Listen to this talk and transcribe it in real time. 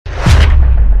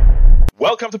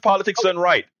Welcome to Politics Done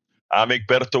Right. I'm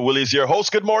Egberto Willies, your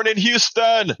host. Good morning,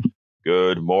 Houston.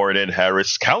 Good morning,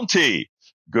 Harris County.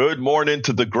 Good morning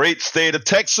to the great state of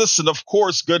Texas. And of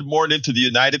course, good morning to the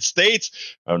United States.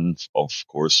 And of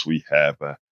course, we have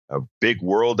a big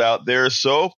world out there.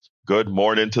 So good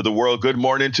morning to the world. Good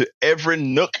morning to every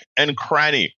nook and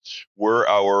cranny where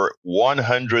our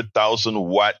 100,000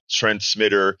 watt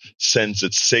transmitter sends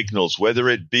its signals, whether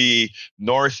it be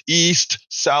northeast,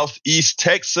 southeast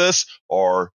Texas,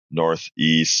 or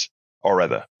northeast, or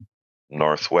rather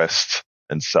northwest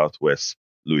and southwest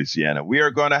Louisiana. We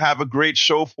are going to have a great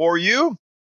show for you.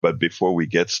 But before we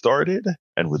get started,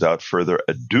 and without further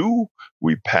ado,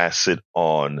 we pass it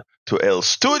on to El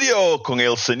Studio con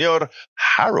el señor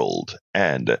Harold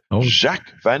and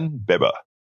Jacques Van Bebber.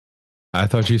 I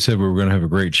thought you said we were going to have a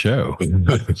great show.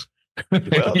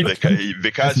 Well,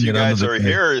 because you guys are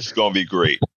here, it's going to be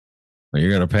great.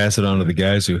 You're going to pass it on to the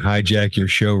guys who hijack your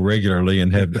show regularly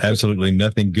and have absolutely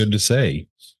nothing good to say.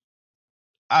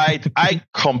 I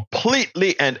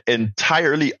completely and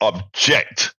entirely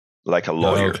object like a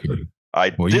lawyer. Okay.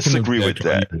 I disagree with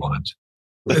that.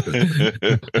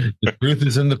 The truth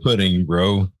is in the pudding,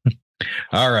 bro.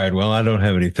 All right. Well, I don't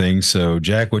have anything. So,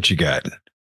 Jack, what you got?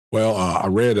 Well, I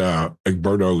read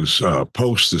Egberto's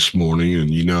post this morning, and,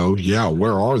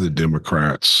 where are the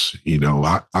Democrats?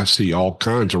 I see all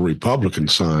kinds of Republican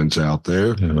signs out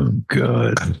there. Oh,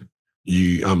 good.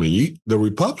 The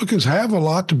Republicans have a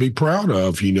lot to be proud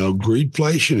of.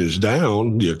 Greedflation is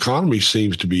down. The economy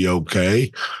seems to be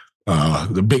okay.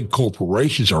 The big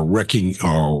corporations are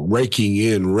raking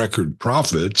in record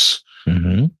profits.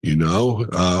 Mm-hmm.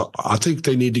 I think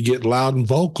they need to get loud and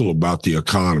vocal about the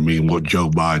economy and what Joe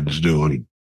Biden's doing.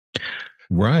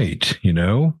 Right.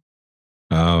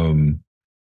 I'm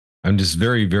just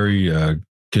very, very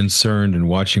concerned and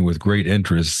watching with great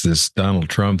interest this Donald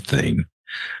Trump thing,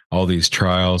 all these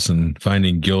trials and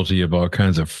finding guilty of all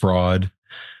kinds of fraud.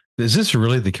 Is this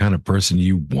really the kind of person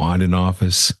you want in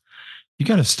office? You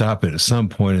got to stop it at some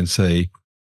point and say,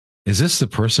 is this the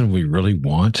person we really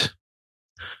want?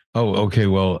 Oh, okay.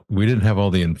 Well, we didn't have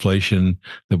all the inflation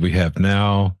that we have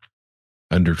now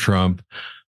under Trump,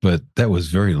 but that was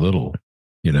very little,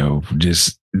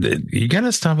 just you got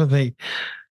to stop and think,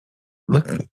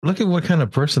 look at what kind of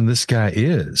person this guy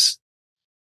is.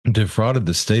 Defrauded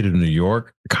the state of New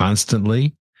York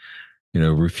constantly,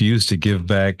 refused to give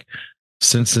back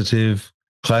sensitive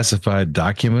classified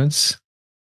documents,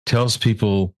 tells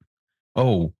people,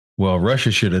 oh, well,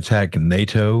 Russia should attack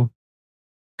NATO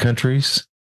countries.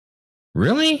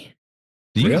 Really?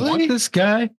 Do you want this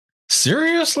guy?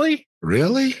 Seriously?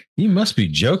 Really? You must be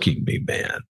joking me,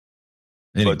 man.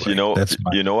 Anyway, but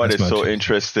what is so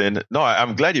interesting? No,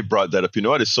 I'm glad you brought that up. You know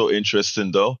what is so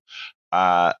interesting, though?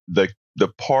 The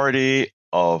party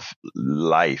of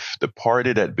life, the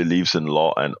party that believes in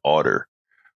law and order,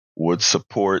 would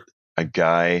support a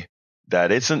guy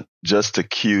that isn't just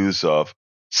accused of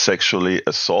sexually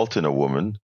assaulting a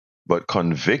woman, but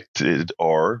convicted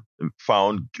or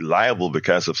found liable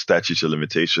because of statute of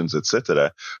limitations,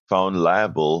 etc., found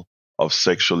liable of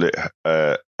sexually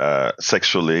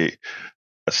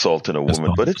assaulting a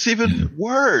woman. But it's even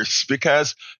worse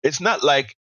because it's not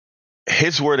like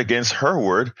his word against her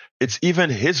word. It's even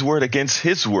his word against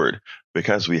his word,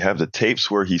 because we have the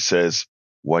tapes where he says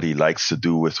what he likes to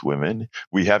do with women.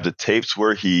 We have the tapes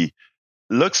where he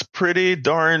looks pretty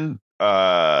darn,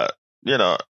 I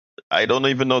don't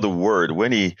even know the word,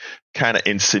 when he kind of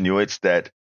insinuates that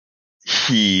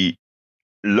he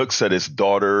looks at his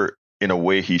daughter in a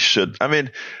way he should. I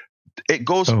mean, it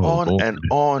goes on and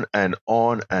on and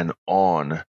on and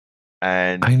on.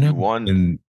 And I know.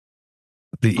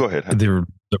 Go ahead. The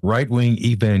right-wing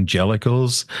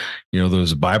evangelicals,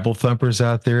 those Bible thumpers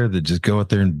out there that just go out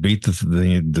there and beat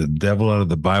the devil out of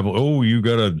the Bible. Oh, you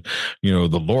gotta, the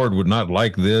Lord would not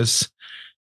like this.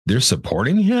 They're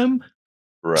supporting him?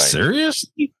 Right.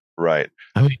 Seriously? Right.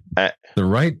 I mean, the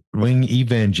right-wing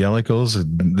evangelicals,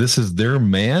 this is their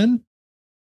man?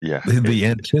 Yeah. The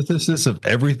antithesis of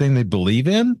everything they believe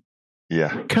in?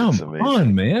 Yeah. Come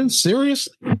on, man.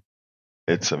 Seriously?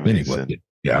 It's amazing. Anyway,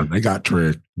 yeah, they got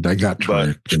tricked.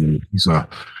 And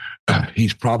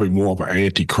he's probably more of an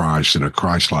antichrist than a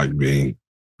Christ-like being.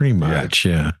 Pretty much,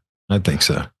 yeah. I think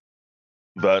so.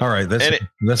 But all right,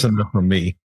 that's enough from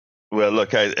me. Well, look,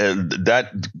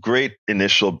 that great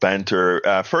initial banter.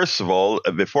 First of all,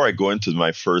 before I go into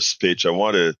my first speech, I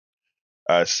want to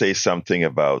say something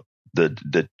about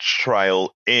the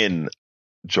trial in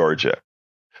Georgia.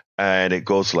 And it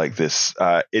goes like this.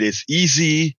 It is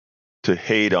easy to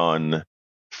hate on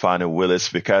Fani Willis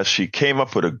because she came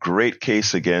up with a great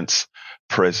case against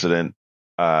President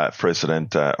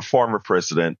former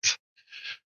President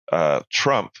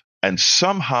Trump. And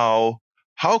somehow,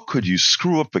 how could you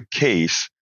screw up a case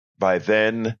by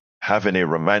then having a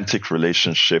romantic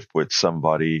relationship with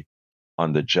somebody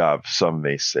on the job, some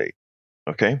may say?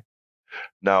 Okay.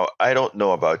 Now, I don't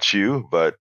know about you,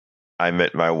 but I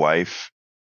met my wife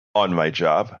on my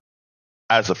job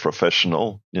as a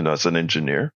professional, as an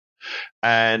engineer.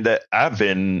 And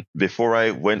before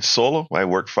I went solo, I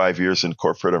worked 5 years in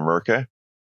corporate America.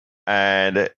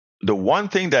 And the one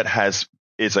thing that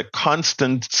is a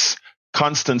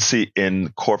constancy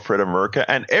in corporate America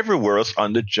and everywhere else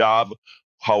on the job,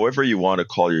 however you want to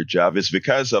call your job, is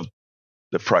because of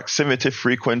the proximity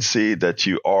frequency that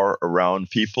you are around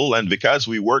people. And because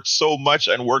we work so much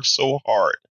and work so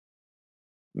hard,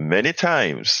 many a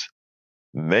times,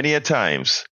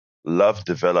 love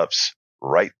develops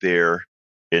right there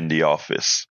in the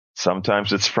office.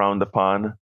 Sometimes it's frowned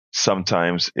upon,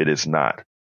 sometimes it is not.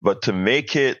 But to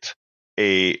make it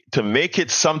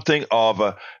something of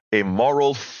a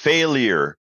moral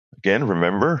failure, again,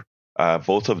 remember,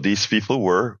 both of these people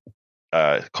were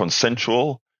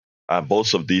consensual.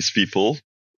 Both of these people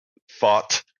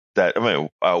thought that,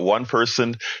 one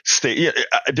person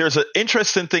there's an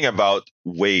interesting thing about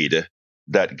Wade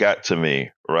that got to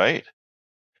me, right?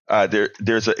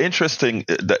 There's an interesting,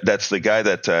 that's the guy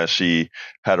that she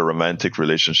had a romantic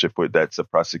relationship with, that's a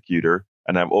prosecutor,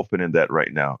 and I'm opening that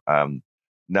right now.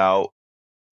 Now,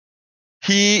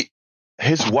 his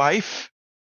wife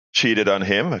cheated on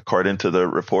him, according to the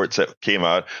reports that came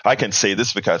out. I can say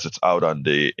this because it's out on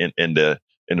in the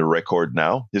record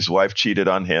now. His wife cheated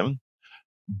on him,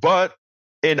 but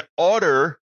in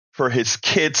order for his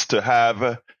kids to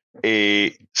have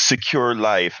a secure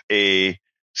life, a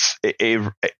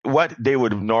what they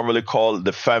would normally call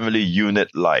the family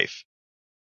unit life,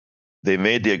 they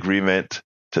made the agreement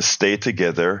to stay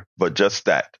together, but just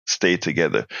that, stay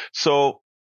together. So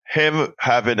him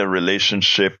having a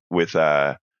relationship with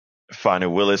Fani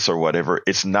Willis or whatever,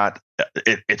 it's not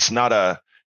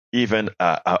even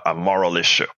a moral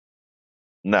issue.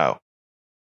 Now,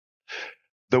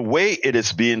 the way it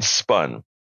is being spun,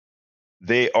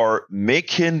 they are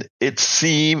making it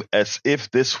seem as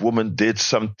if this woman did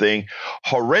something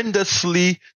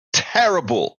horrendously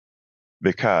terrible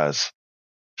because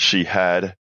she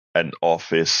had an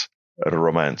office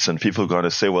romance. And people are going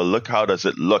to say, well, look, how does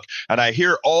it look? And I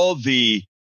hear all the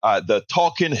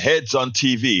talking heads on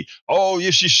TV. Oh,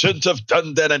 she shouldn't have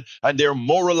done that. And they're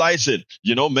moralizing.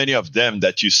 Many of them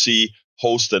that you see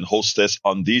host and hostess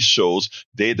on these shows,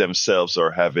 they themselves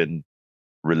are having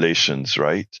relations,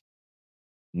 right?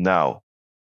 Now,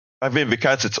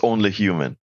 because it's only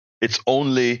human. It's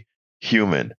only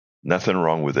human. Nothing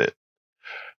wrong with it.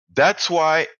 That's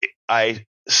why I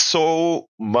so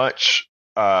much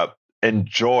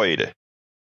enjoyed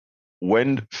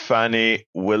when Fani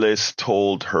Willis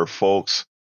told her folks,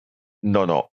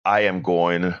 no, I am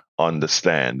going on the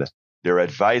stand. They're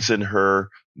advising her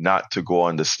not to go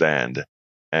on the stand.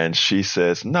 And she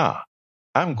says, nah,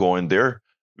 I'm going there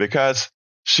because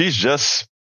she's just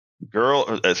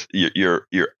your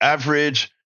average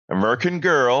American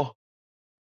girl,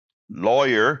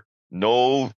 lawyer,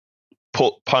 no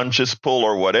punches pull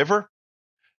or whatever.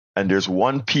 And there's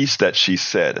one piece that she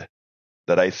said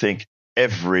that I think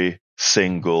every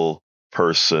single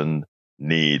person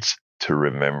needs to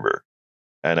remember.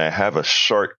 And I have a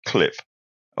short clip,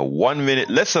 a 1 minute,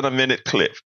 less than a minute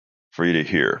clip for you to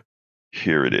hear.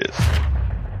 Here it is.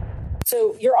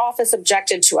 So your office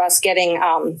objected to us getting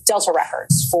Delta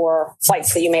records for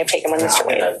flights that you may have taken when Mr.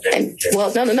 Wade.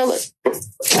 Well, no. Look,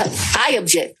 I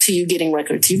object to you getting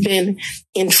records. You've been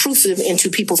intrusive into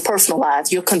people's personal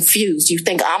lives. You're confused. You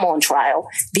think I'm on trial.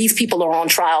 These people are on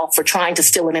trial for trying to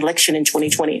steal an election in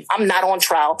 2020. I'm not on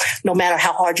trial, no matter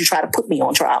how hard you try to put me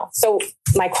on trial. So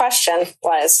my question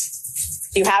was,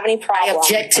 do you have any problem? I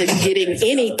object to getting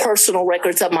any personal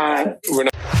records of mine.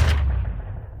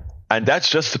 And that's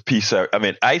just a piece of,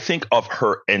 I think of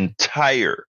her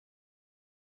entire,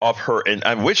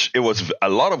 and which it was a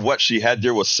lot of what she had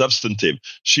there was substantive.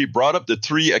 She brought up the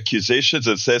 3 accusations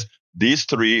and says, these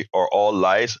 3 are all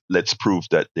lies. Let's prove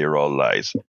that they're all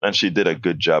lies. And she did a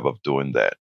good job of doing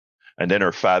that. And then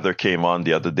her father came on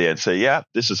the other day and said, yeah,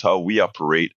 this is how we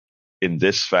operate in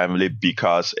this family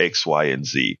because X, Y, and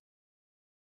Z.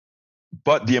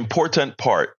 But the important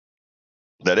part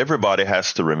that everybody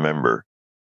has to remember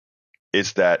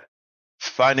is that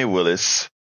Fani Willis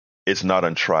is not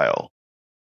on trial.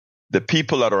 The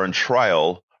people that are on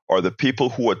trial are the people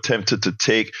who attempted to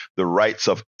take the rights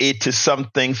of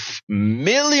 80-something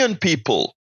million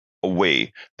people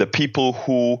away. The people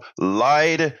who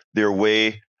lied their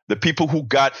way the people who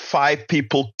got 5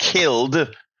 people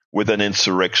killed with an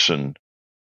insurrection.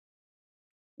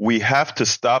 We have to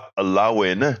stop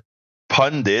allowing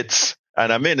pundits,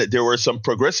 and I mean, there were some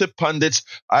progressive pundits.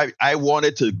 I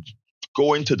wanted to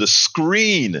go into the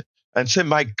screen and say,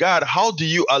 my God, how do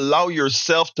you allow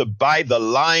yourself to buy the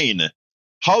line?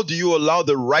 How do you allow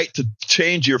the right to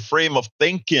change your frame of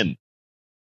thinking?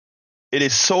 It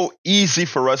is so easy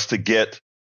for us to get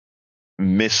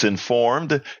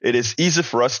misinformed. It is easy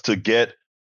for us to get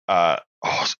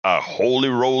holy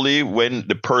roly when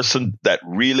the person that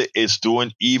really is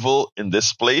doing evil in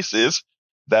this place is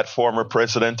that former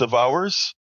president of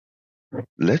ours.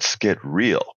 Let's get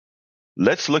real.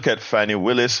 Let's look at Fani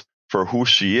Willis for who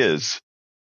she is.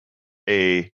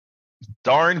 A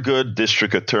darn good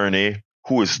district attorney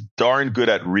who is darn good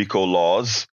at RICO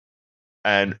laws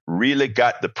and really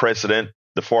got the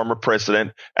former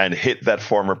president, and hit that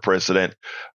former president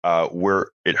where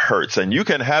it hurts. And you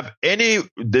can have any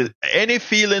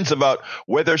feelings about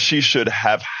whether she should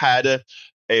have had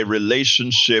a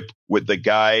relationship with the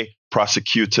guy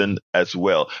prosecuting as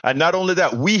well. And not only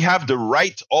that, we have the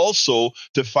right also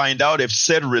to find out if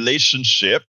said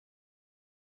relationship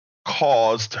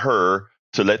caused her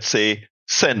to, let's say,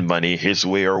 send money his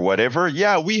way or whatever.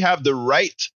 Yeah, we have the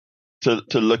right to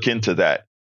look into that.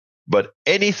 But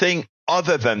anything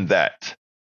other than that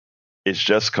is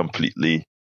just completely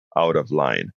out of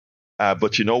line.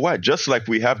 But you know what? Just like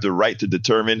we have the right to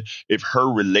determine if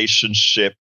her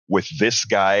relationship with this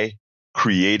guy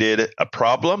created a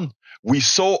problem, we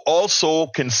so also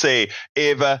can say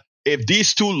if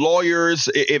these two lawyers,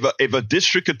 if a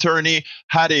district attorney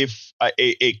had a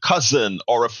cousin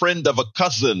or a friend of a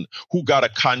cousin who got a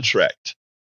contract,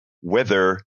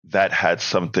 whether that had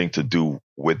something to do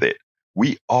with it.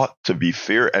 We ought to be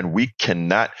fair, and we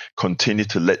cannot continue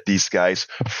to let these guys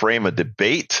frame a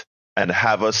debate and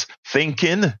have us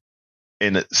thinking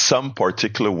in some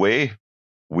particular way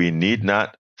we need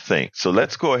not think. So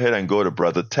let's go ahead and go to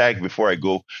Brother Tag before I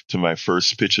go to my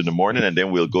first pitch in the morning, and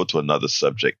then we'll go to another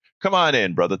subject. Come on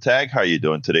in, Brother Tag. How are you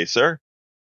doing today, sir?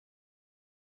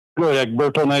 Good,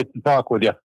 Egberto. Nice to talk with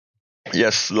you.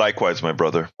 Yes, likewise, my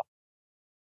brother.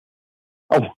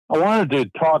 Oh, I wanted to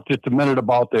talk just a minute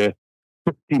about the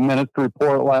 60 Minutes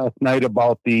report last night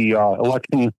about the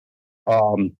election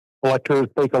electors,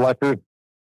 fake electors.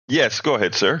 Yes, go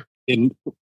ahead, sir. And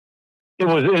it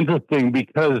was interesting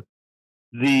because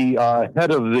the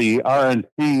head of the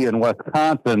RNC in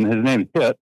Wisconsin, his name's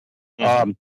Hitt,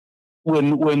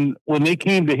 when they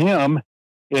came to him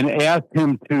and asked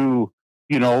him to,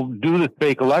 do this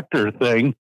fake elector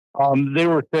thing, they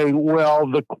were saying, well,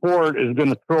 the court is going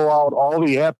to throw out all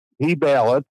the absentee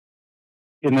ballots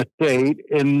in the state,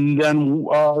 and then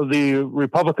the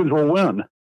Republicans will win.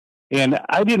 And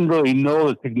I didn't really know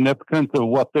the significance of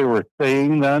what they were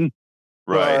saying then.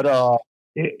 Right. But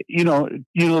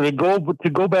to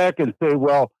go back and say,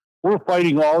 well, we're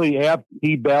fighting all the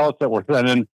absentee ballots that were sent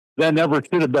in, that never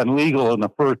should have been legal in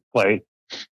the first place.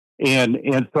 And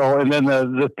then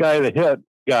this guy, the Hitt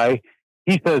guy,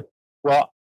 he says,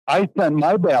 well, I sent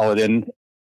my ballot in,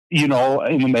 in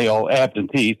the mail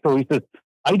absentee. So he says,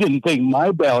 I didn't think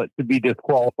my ballot should be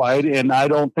disqualified, and I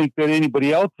don't think that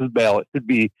anybody else's ballot should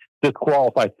be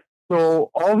disqualified. So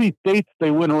all these states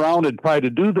they went around and tried to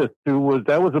do this to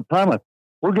that was the premise.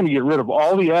 We're going to get rid of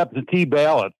all the absentee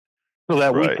ballots so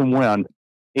that we can win.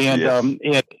 And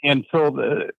yes. and so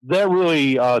that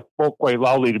really spoke quite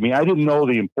loudly to me. I didn't know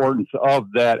the importance of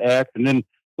that act. And then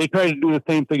they tried to do the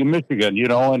same thing in Michigan,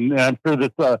 and I'm sure this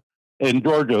in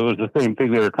Georgia it was the same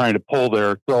thing they were trying to pull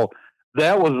there. So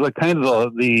that was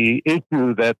the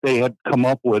issue that they had come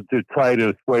up with to try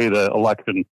to sway the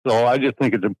election. So I just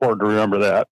think it's important to remember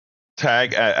that.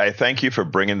 Tag, I thank you for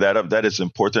bringing that up. That is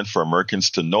important for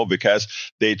Americans to know, because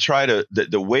they try to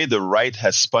the way the right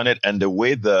has spun it, and the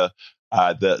way the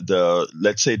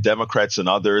let's say Democrats and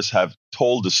others have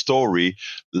told the story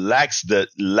lacks the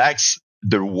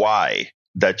why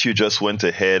that you just went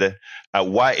ahead,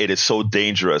 why it is so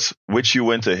dangerous, which you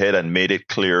went ahead and made it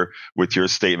clear with your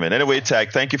statement. Anyway,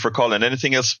 Tag, thank you for calling.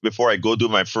 Anything else before I go do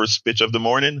my first pitch of the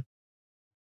morning?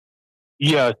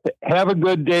 Yes. Have a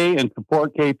good day and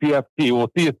support KPFT. We'll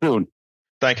see you soon.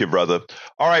 Thank you, brother.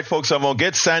 All right, folks, I'm going to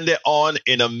get Sandy on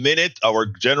in a minute, our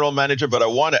general manager, but I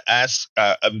want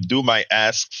to do my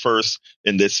ask first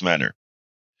in this manner.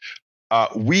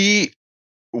 We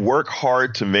work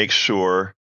hard to make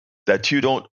sure that you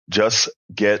don't just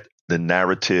get the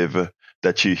narrative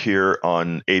that you hear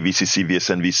on ABC,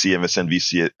 CBS, NBC,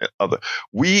 MSNBC, and other.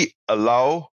 We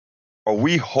allow, or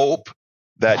we hope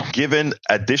that given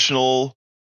additional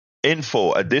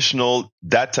info, additional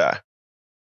data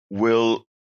will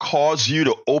cause you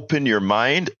to open your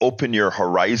mind, open your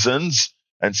horizons,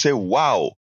 and say,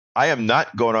 wow, I am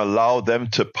not going to allow them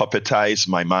to puppetize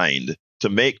my mind, to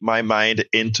make my mind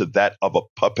into that of a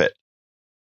puppet.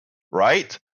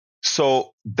 Right?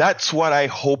 So that's what I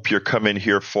hope you're coming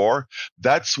here for.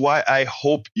 That's why I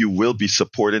hope you will be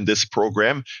supporting this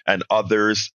program and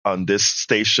others on this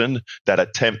station that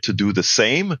attempt to do the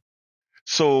same.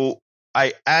 So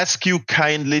I ask you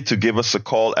kindly to give us a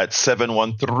call at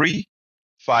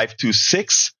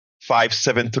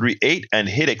 713-526-5738 and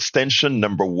hit extension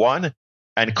number 1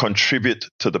 and contribute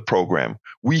to the program.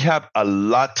 We have a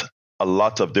lot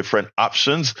of different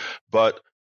options, but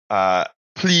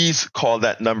please call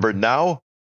that number now,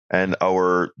 and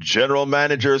our general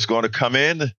manager is going to come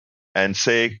in and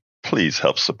say, please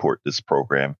help support this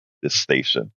program, this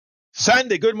station.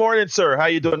 Sandy, good morning, sir. How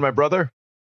you doing, my brother?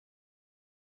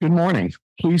 Good morning.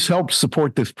 Please help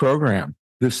support this program,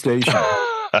 this station.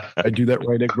 I do that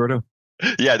right, Egberto?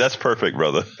 Yeah, that's perfect,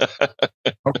 brother.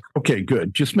 Okay,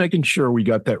 good. Just making sure we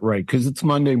got that right, because it's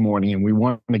Monday morning and we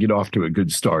want to get off to a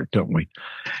good start, don't we?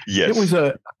 Yes. It was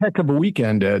a heck of a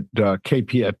weekend at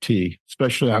KPFT,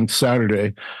 especially on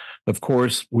Saturday. Of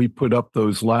course, we put up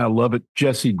those Lyle Lovett,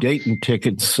 Jesse Dayton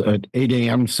tickets at 8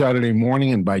 a.m. Saturday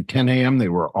morning, and by 10 a.m. they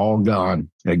were all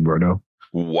gone, Egberto.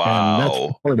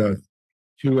 Wow. And that's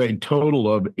to a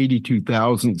total of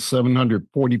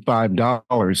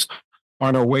 $82,745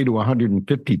 on our way to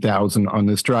 $150,000 on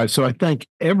this drive. So I thank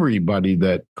everybody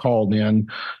that called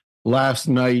in last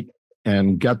night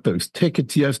and got those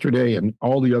tickets yesterday, and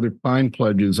all the other fine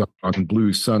pledges on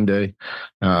Blue Sunday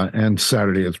and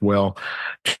Saturday as well.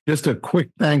 Just a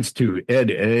quick thanks to Ed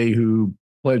A., who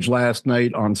pledged last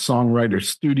night on Songwriter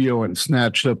Studio and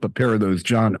snatched up a pair of those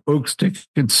John Oakes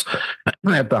tickets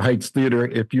at the Heights Theater.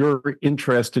 If you're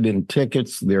interested in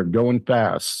tickets, they're going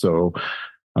fast. So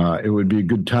it would be a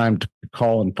good time to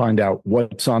call and find out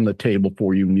what's on the table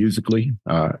for you musically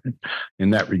in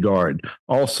that regard.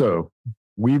 Also,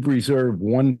 we've reserved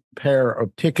one pair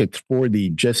of tickets for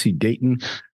the Jesse Dayton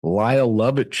Lyle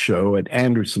Lovett show at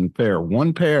Anderson Fair.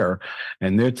 One pair,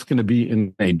 and it's going to be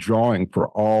in a drawing for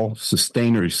all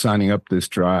sustainers signing up this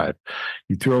drive.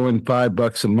 You throw in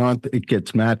 $5 a month, it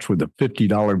gets matched with a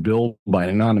 $50 bill by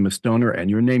an anonymous donor, and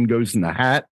your name goes in the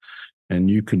hat, and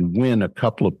you can win a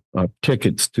couple of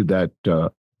tickets to that,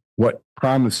 what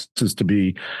promises to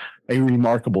be a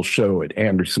remarkable show at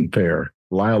Anderson Fair.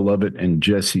 Lyle Lovett and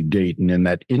Jesse Dayton in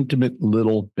that intimate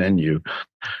little venue.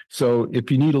 So if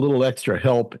you need a little extra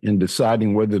help in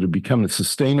deciding whether to become a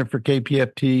sustainer for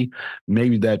KPFT,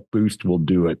 maybe that boost will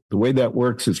do it. The way that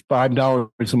works is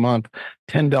 $5 a month,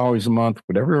 $10 a month,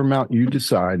 whatever amount you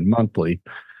decide monthly.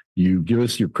 You give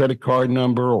us your credit card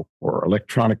number or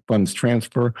electronic funds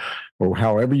transfer or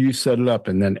however you set it up.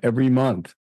 And then every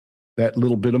month, that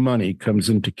little bit of money comes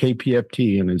into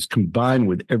KPFT and is combined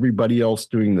with everybody else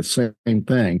doing the same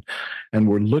thing. And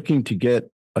we're looking to get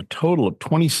a total of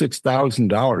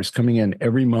 $26,000 coming in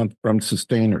every month from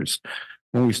sustainers.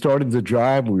 When we started the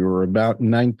drive, we were about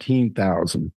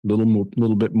 19,000,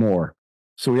 little bit more.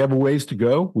 So we have a ways to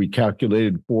go. We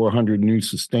calculated 400 new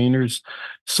sustainers.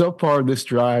 So far this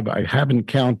drive, I haven't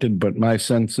counted, but my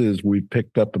sense is we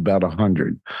picked up about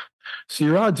 100. So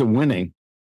your odds of winning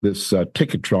this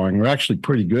ticket drawing are actually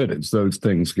pretty good as those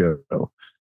things go.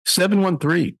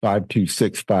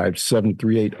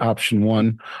 713-526-5738, option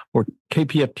 1, or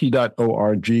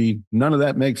kpft.org. None of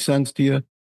that makes sense to you?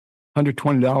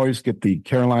 $120, get the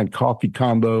Caroline coffee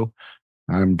combo.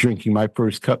 I'm drinking my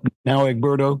first cup now,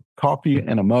 Egberto. Coffee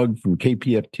and a mug from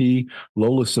KPFT,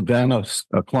 Lola Savannah,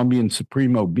 Colombian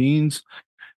Supremo beans,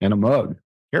 and a mug.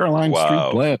 Caroline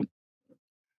Street Blend.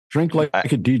 Drink like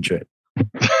a DJ.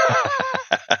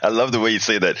 I love the way you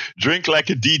say that. Drink like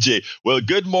a DJ. Well,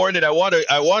 good morning. I want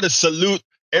to salute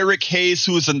Eric Hayes,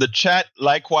 who's in the chat.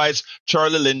 Likewise,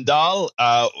 Charlie Lindahl,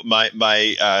 my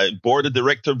board of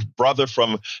director brother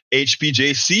from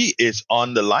HPJC, is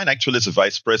on the line. Actually, is the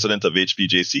vice president of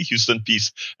HPJC, Houston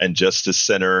Peace and Justice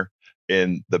Center,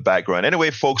 in the background.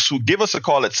 Anyway, folks, who give us a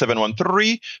call at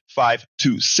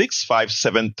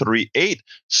 713-526-5738.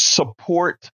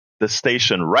 Support the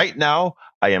station right now.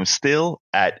 I am still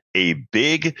at a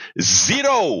big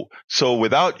 0. So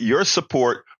without your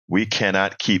support, we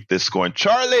cannot keep this going.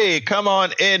 Charlie, come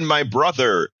on in, my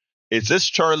brother. Is this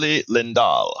Charlie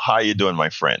Lindahl? How you doing, my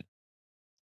friend?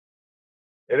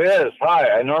 It is. Hi.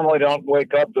 I normally don't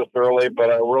wake up this early, but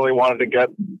I really wanted to get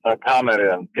a comment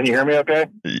in. Can you hear me okay?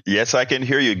 Yes, I can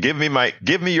hear you. Give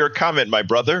me your comment, my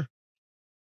brother.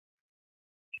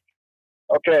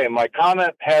 Okay, my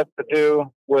comment has to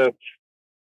do with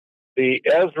the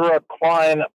Ezra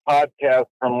Klein podcast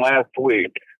from last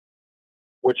week.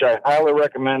 which I highly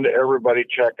recommend everybody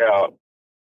check out.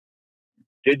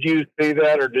 Did you see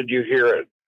that or did you hear it?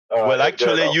 Well,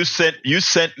 actually, you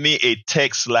sent me a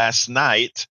text last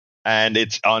night, and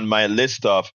it's on my list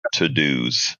of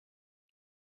to-dos.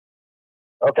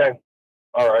 Okay.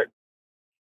 All right.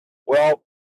 Well,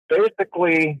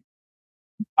 basically,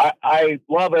 I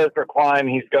love Ezra Klein.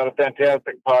 He's got a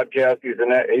fantastic podcast. He's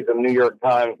a New York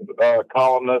Times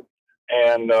columnist,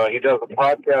 and he does a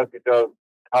podcast. He does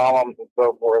columns and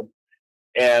so forth.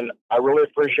 And I really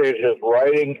appreciate his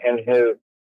writing and his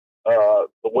the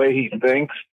way he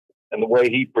thinks and the way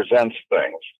he presents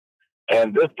things.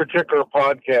 And this particular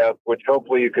podcast, which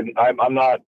hopefully you can, I'm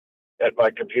not at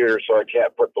my computer, so I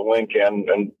can't put the link in.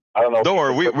 And I don't know. Don't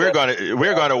worry,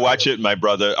 we're gonna watch it, my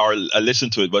brother, or listen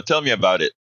to it. But tell me about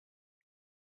it.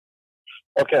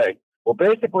 Okay. Well,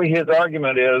 basically, his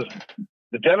argument is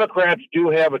the Democrats do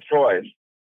have a choice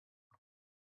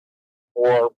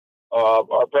for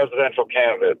our presidential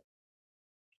candidate,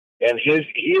 and he is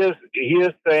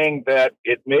saying that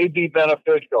it may be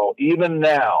beneficial even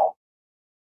now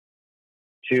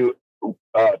to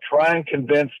try and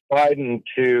convince Biden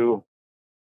to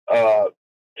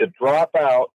drop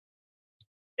out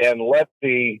and let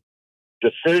the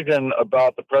decision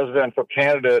about the presidential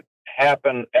candidate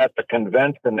happen at the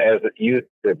convention as it used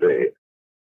to be.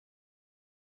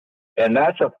 And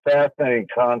that's a fascinating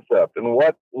concept. And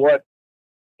what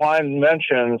Klein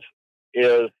mentions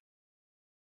is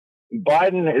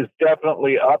Biden is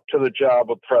definitely up to the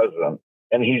job of president,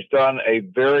 and he's done a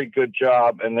very good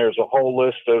job, and there's a whole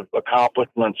list of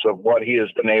accomplishments of what he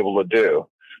has been able to do.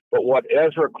 But what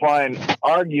Ezra Klein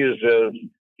argues is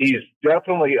he's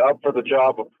definitely up for the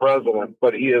job of president,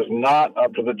 but he is not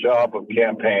up to the job of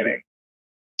campaigning.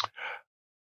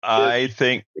 I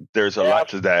think there's a lot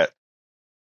to that.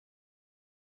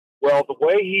 Well, the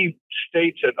way he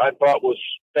states it, I thought was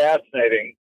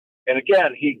fascinating. And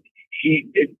again, it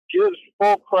gives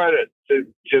full credit to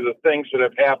the things that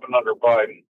have happened under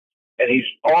Biden. And he's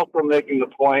also making the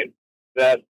point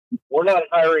that we're not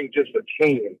hiring just a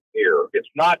team here. It's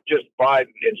not just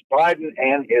Biden. It's Biden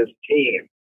and his team.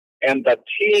 And the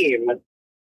team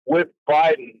with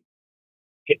Biden,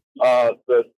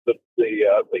 Buttigieg,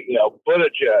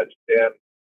 and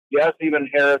yes, even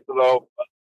Harris, although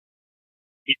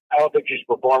I don't think she's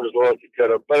performed as well as she could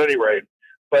have. But at any rate,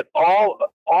 but all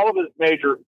of his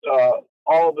major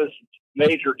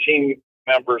team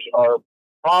members are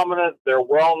prominent. They're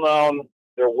well known.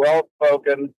 They're well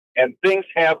spoken, and things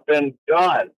have been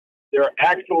done. There are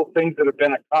actual things that have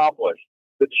been accomplished.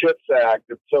 The CHIPS Act,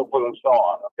 and so forth and so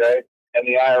on. Okay, and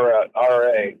the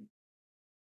IRA.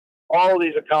 All of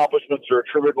these accomplishments are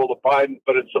attributable to Biden,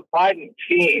 but it's the Biden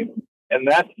team, and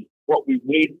that's what we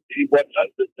need. What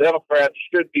the Democrats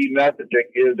should be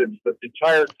messaging is it's the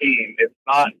entire team. It's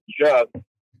not just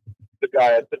the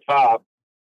guy at the top.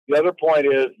 The other point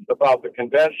is about the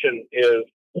convention is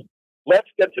let's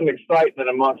get some excitement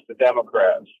amongst the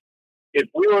Democrats. If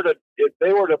he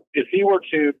were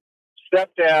to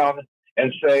step down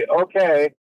and say,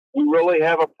 okay, we really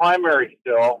have a primary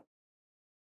still,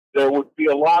 there would be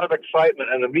a lot of excitement,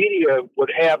 and the media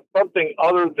would have something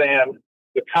other than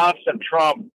the constant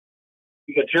Trump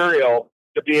material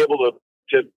to be able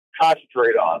to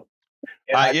concentrate on.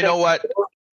 And you know what?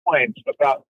 Points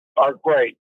about are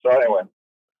great. So anyway.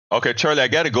 Okay, Charlie, I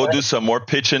got to go do some more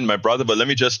pitching, my brother. But let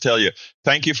me just tell you,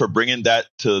 thank you for bringing that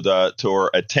to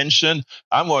our attention.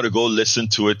 I'm going to go listen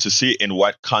to it to see in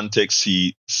what context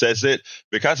he says it,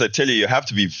 because I tell you, you have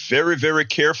to be very, very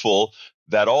careful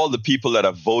that all the people that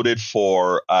have voted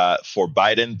for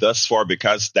Biden thus far,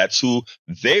 because that's who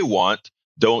they want,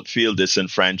 don't feel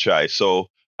disenfranchised. So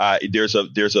there's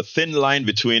a thin line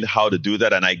between how to do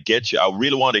that, and I get you. I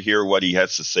really want to hear what he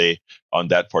has to say on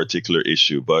that particular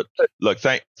issue. But look,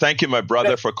 thank you, my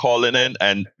brother, for calling in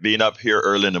and being up here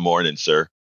early in the morning, sir.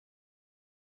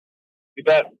 You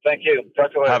bet. Thank you.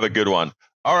 Talk to you later. Have a good one.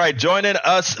 All right, joining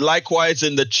us likewise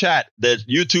in the chat. The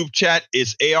YouTube chat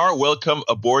is AR. Welcome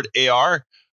aboard, AR.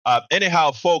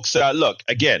 Anyhow, folks, look,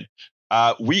 again,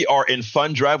 we are in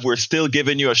Fund Drive. We're still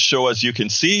giving you a show, as you can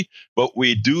see, but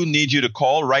we do need you to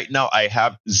call. Right now, I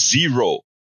have zero,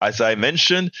 as I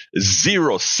mentioned,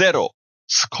 zero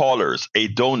callers, a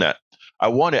donut. I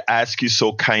want to ask you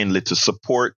so kindly to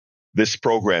support this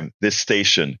program, this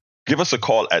station. Give us a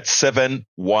call at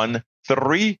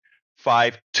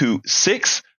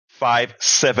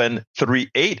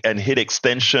 713-526-5738 and hit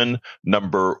extension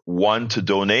number 1 to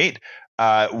donate.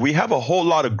 We have a whole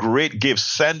lot of great gifts.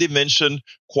 Sandy mentioned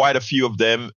quite a few of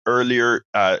them earlier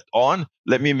on.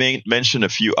 Let me mention a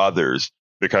few others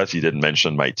because he didn't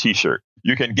mention my T-shirt.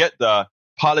 You can get the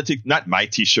not my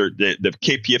t-shirt, the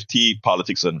KPFT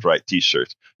Politics Done Right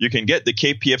t-shirt. You can get the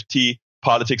KPFT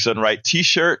Politics Done Right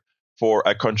t-shirt for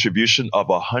a contribution of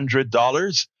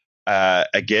 $100.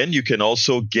 Again, you can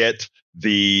also get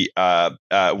we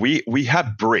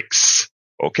have bricks.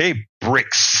 Okay,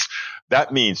 bricks.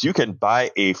 That means you can buy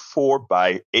a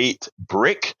 4x8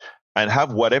 brick and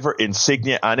have whatever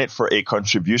insignia on it for a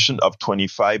contribution of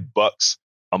 $25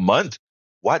 a month.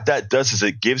 What that does is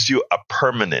it gives you a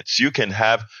permanence. You can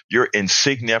have your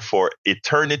insignia for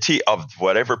eternity of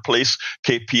whatever place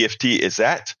KPFT is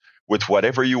at, with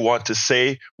whatever you want to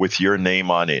say with your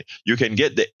name on it. You can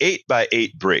get the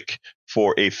 8x8 brick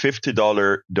for a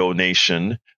 $50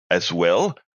 donation as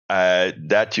well.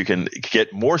 That you can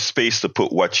get more space to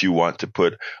put what you want to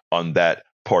put on that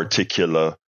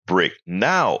particular brick.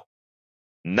 Now,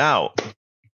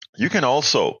 you can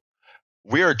also,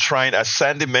 we are trying, as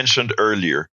Sandy mentioned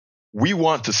earlier, we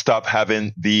want to stop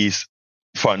having these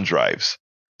fund drives.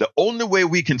 The only way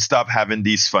we can stop having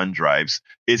these fund drives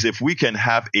is if we can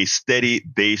have a steady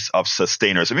base of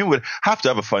sustainers. I mean, we'd have to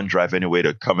have a fund drive anyway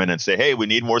to come in and say, hey, we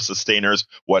need more sustainers,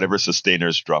 whatever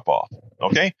sustainers drop off.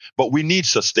 Okay? But we need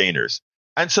sustainers.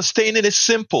 And sustaining is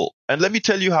simple. And let me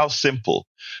tell you how simple.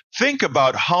 Think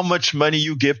about how much money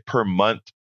you give per month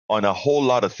on a whole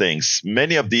lot of things.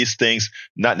 Many of these things,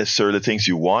 not necessarily the things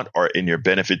you want, are in your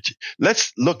benefit.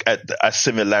 Let's look at a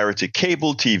similarity.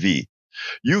 Cable TV.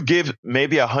 You give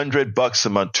maybe $100 a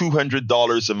month,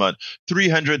 $200 a month,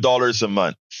 $300 a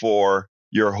month for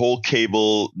your whole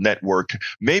cable network.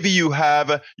 Maybe you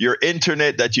have your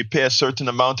internet that you pay a certain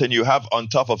amount, and you have on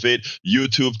top of it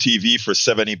YouTube TV for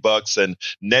 $70 and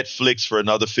Netflix for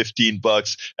another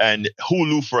 $15 and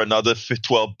Hulu for another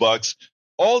 $12.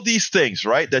 All these things,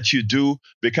 right, that you do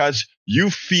because you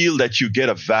feel that you get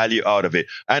a value out of it.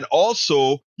 And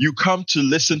also, you come to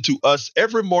listen to us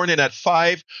every morning at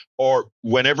 5 or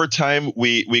whenever time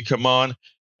we come on,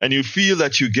 and you feel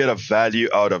that you get a value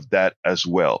out of that as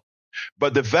well.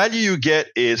 But the value you get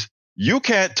is you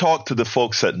can't talk to the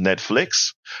folks at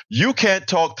Netflix. You can't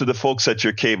talk to the folks at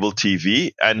your cable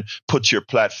TV and put your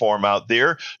platform out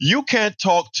there. You can't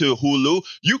talk to Hulu.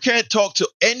 You can't talk to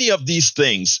any of these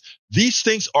things. These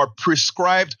things are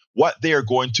prescribed what they are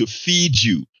going to feed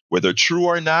you, whether true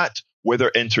or not, whether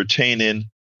entertaining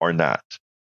or not.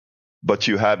 But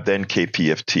you have then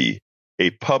KPFT, a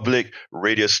public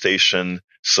radio station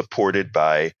supported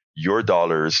by your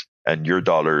dollars and your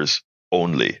dollars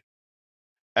only.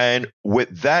 And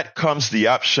with that comes the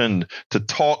option to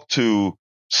talk to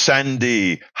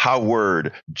Sandy,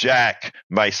 Howard, Jack,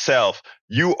 myself.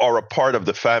 You are a part of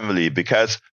the family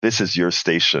because this is your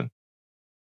station.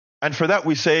 And for that,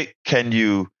 we say, can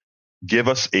you give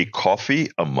us a coffee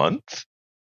a month?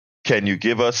 Can you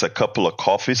give us a couple of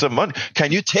coffees a month?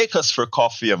 Can you take us for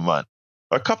coffee a month?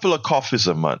 A couple of coffees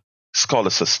a month. It's called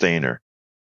a sustainer.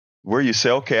 Where you say,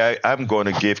 okay, I'm going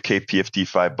to give KPFT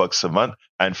 $5 a month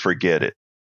and forget it.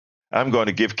 I'm going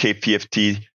to give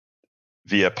KPFT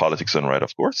via Politics Done Right,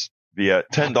 of course, via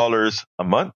 $10 a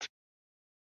month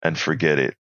and forget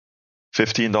it.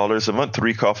 $15 a month,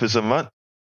 3 coffees a month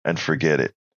and forget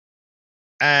it.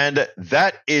 And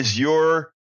that is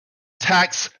your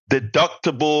tax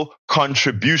deductible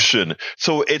contribution.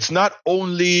 So it's not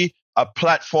only a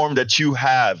platform that you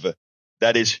have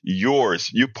that is yours.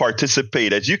 You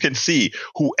participate. As you can see,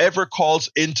 whoever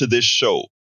calls into this show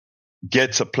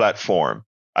gets a platform.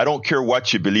 I don't care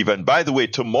what you believe. And by the way,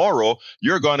 tomorrow,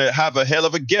 you're going to have a hell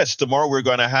of a guest. Tomorrow, we're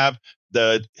going to have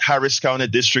the Harris County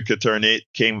District Attorney,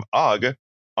 Kim Ogg,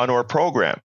 on our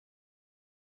program.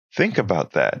 Think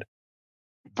about that.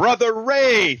 Brother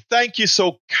Ray, thank you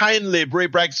so kindly, Ray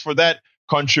Braggs, for that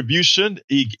contribution.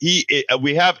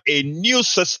 We have a new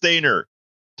sustainer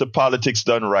to Politics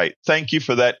Done Right. Thank you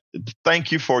for that.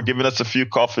 Thank you for giving us a few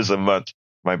coffees a month,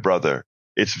 my brother.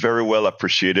 It's very well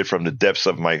appreciated from the depths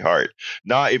of my heart.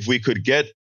 Now, if we could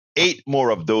get 8 more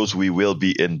of those, we will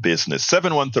be in business.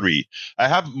 713. I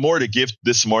have more to give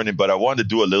this morning, but I want to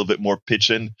do a little bit more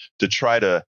pitching to try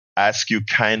to ask you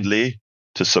kindly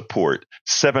to support.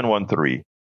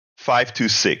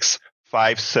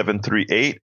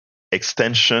 713-526-5738,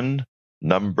 extension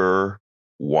number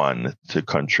 1 to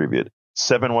contribute.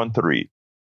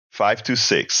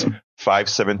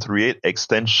 713-526-5738,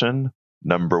 extension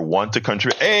number 1 to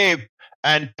contribute. Hey,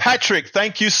 and Patrick,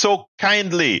 thank you so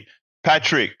kindly,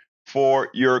 Patrick, for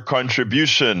your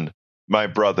contribution, my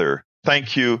brother.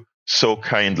 Thank you so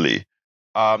kindly.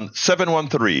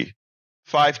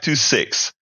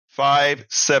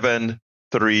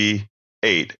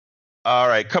 713-526-5738. All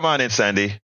right, come on in,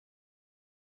 Sandy.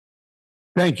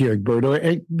 Thank you, Egberto.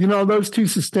 Hey, those two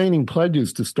sustaining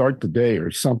pledges to start the day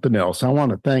are something else. I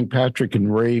want to thank Patrick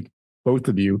and Ray, both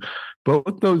of you.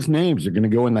 Both those names are going to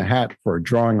go in the hat for a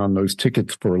drawing on those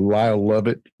tickets for Lyle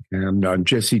Lovett and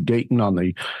Jesse Dayton on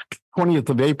the 20th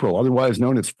of April, otherwise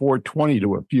known as 420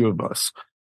 to a few of us.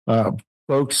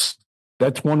 Folks,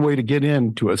 that's one way to get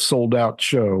into a sold-out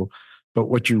show. But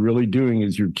what you're really doing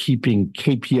is you're keeping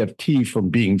KPFT from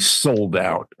being sold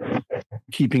out,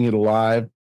 keeping it alive,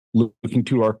 looking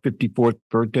to our 54th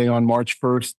birthday on March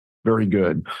 1st. Very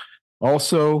good.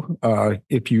 Also,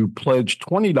 if you pledge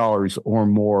 $20 or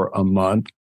more a month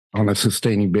on a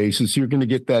sustaining basis, you're going to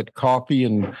get that coffee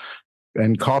and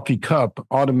coffee cup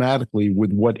automatically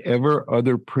with whatever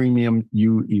other premium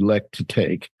you elect to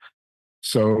take.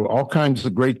 So all kinds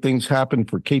of great things happen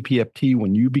for KPFT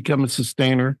when you become a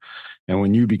sustainer. And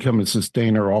when you become a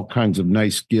sustainer, all kinds of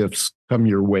nice gifts come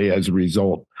your way as a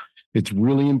result. It's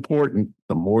really important.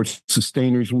 The more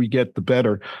sustainers we get, the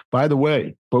better. By the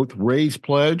way, both Ray's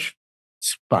pledge,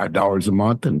 it's $5 a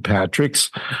month, and Patrick's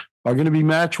are going to be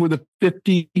matched with a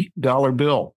 $50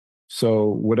 bill. So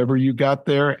whatever you got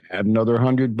there, add another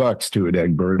 $100 to it,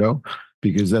 Egberto,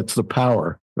 because that's the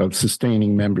power of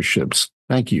sustaining memberships.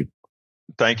 Thank you.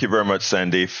 Thank you very much,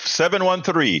 Sandy.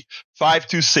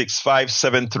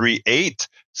 713-526-5738.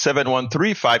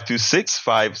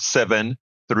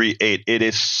 713-526-5738. It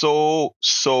is so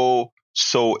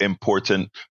important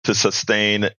to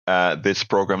sustain this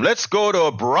program. Let's go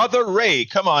to Brother Ray.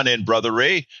 Come on in, Brother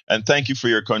Ray. And thank you for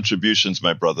your contributions,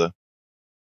 my brother.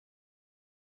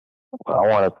 I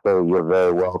want to say you're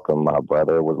very welcome, my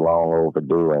brother. It was long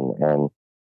overdue. And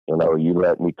you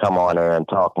let me come on there and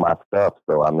talk my stuff.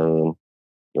 So, I mean,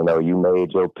 you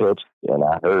made your pitch and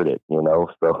I heard it, so,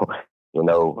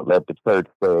 let the church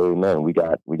say amen. We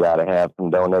got to have some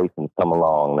donations come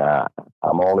along now.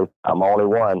 I'm only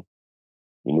one.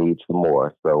 You need some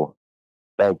more. So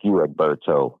thank you,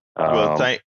 Egberto.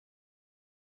 I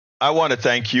want to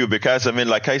thank you because,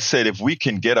 like I said, if we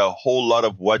can get a whole lot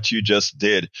of what you just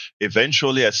did,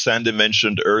 eventually, as Sandy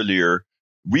mentioned earlier,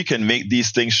 we can make these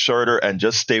things shorter and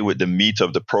just stay with the meat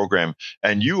of the program.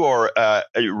 And you are,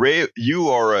 Ray,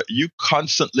 you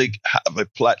constantly have a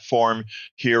platform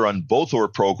here on both our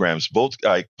programs, both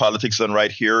Politics Done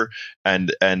Right here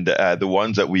and the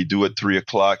ones that we do at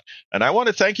 3:00. And I want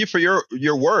to thank you for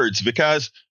your words,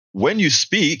 because when you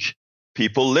speak,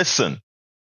 people listen,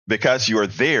 because you're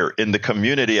there in the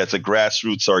community as a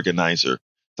grassroots organizer.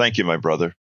 Thank you, my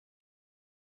brother.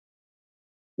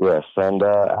 Yes, and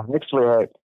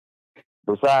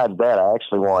besides that, I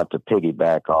actually want to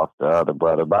piggyback off the other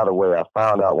brother. By the way, I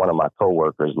found out one of my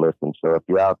coworkers listened. So if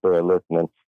you're out there listening,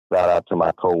 shout out to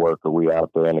my coworker. We out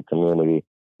there in the community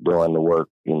doing the work,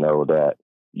 that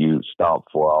you stomp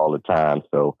for all the time.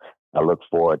 So I look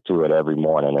forward to it every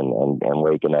morning and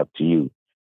waking up to you.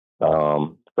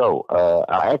 So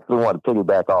I actually want to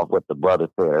piggyback off what the brother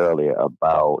said earlier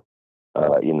about,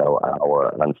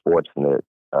 our unfortunate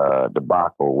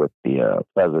debacle with the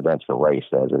presidential race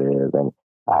as it is. And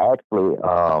I actually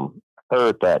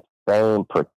heard that same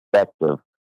perspective,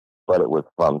 but it was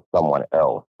from someone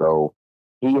else. So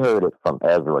he heard it from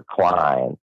Ezra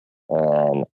Klein.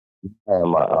 And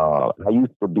I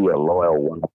used to be a loyal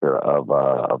watcher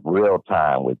of Real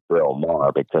Time with Bill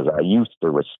Maher, because I used to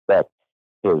respect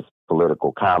his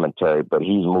political commentary, but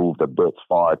he's moved a bit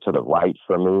far to the right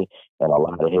for me, and a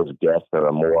lot of his guests are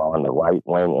more on the right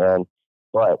wing end.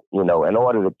 But, in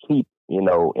order to keep,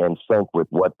 in sync with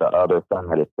what the other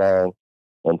side is saying,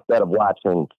 instead of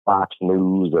watching Fox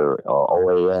News or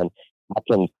OAN, I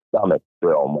can stomach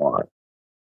Bill Maher.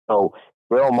 So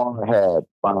Bill Maher had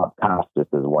Bob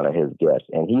Costas as one of his guests,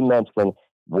 and he mentioned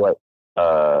what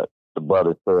the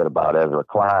brother said about Ezra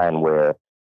Klein, where,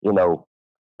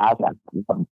 I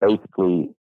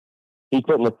basically, he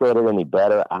couldn't have said it any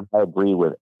better. I agree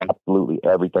with absolutely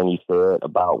everything he said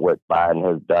about what Biden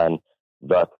has done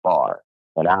thus far.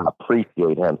 And I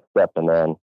appreciate him stepping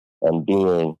in and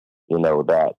being,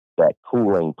 that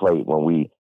cooling plate when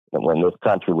this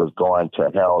country was going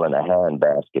to hell in a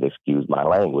handbasket, excuse my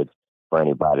language, for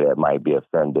anybody that might be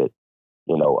offended,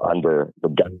 under the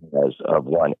guise of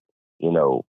one,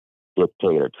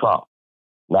 dictator Trump.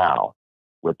 Now,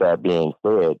 with that being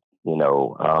said,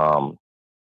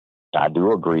 I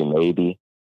do agree maybe,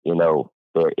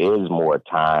 there is more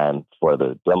time for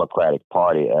the Democratic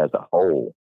Party as a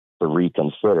whole to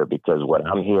reconsider, because what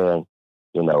I'm hearing,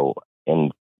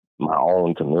 in my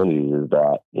own community is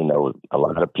that, a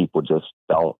lot of people just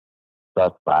don't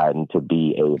trust Biden to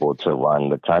be able to run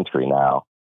the country. Now,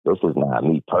 this is not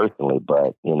me personally,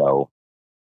 but,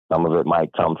 some of it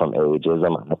might come from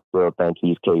ageism. I still think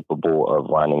he's capable of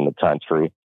running the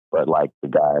country. But like the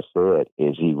guy said,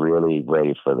 is he really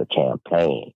ready for the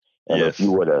campaign? And Yes.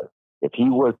 if he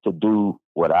was to do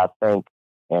what I think,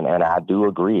 and I do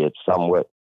agree, it somewhat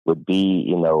would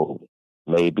be,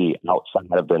 maybe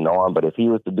outside of the norm. But if he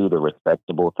was to do the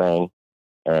respectable thing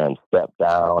and step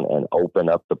down and open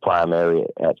up the primary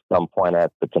at some point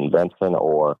at the convention,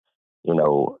 or,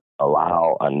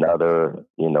 allow another,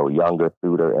 younger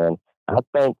suitor in, I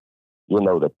think,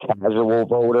 the casual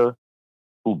voter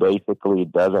who basically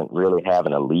doesn't really have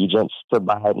an allegiance to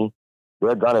Biden,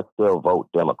 they're going to still vote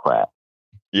Democrat.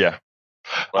 Yeah.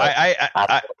 But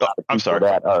I'm sorry.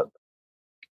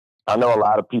 I know a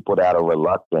lot of people that are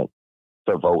reluctant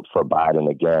to vote for Biden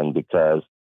again, because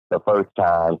the first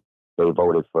time they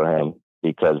voted for him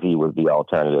because he was the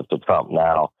alternative to Trump.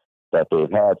 Now that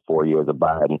they've had 4 years of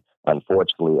Biden,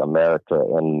 unfortunately, America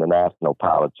and the national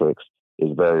politics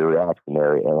is very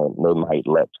reactionary, and they might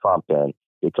let Trump in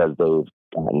because they've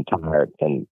gotten tired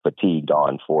and fatigued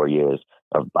on 4 years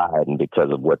of Biden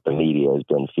because of what the media has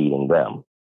been feeding them.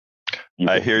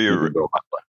 I hear you,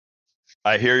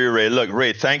 Ray. Look,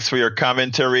 Ray, thanks for your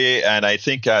commentary, and I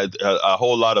think a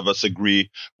whole lot of us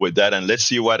agree with that. And let's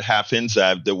see what happens.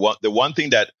 The one thing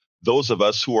that those of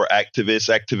us who are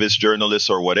activists, journalists,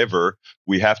 or whatever,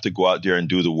 we have to go out there and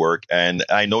do the work. And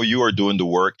I know you are doing the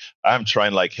work. I'm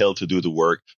trying like hell to do the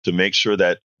work to make sure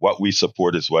that what we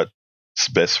support is what's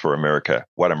best for America,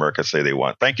 what America say they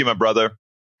want. Thank you, my brother.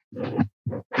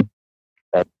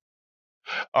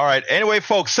 All right. Anyway,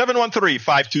 folks,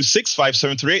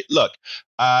 713-526-5738. Look,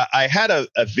 I had a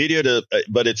video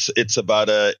but it's about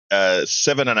a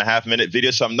 7.5 minute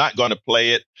video, so I'm not going to play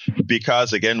it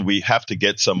because, again, we have to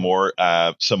get some more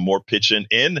pitching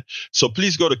in. So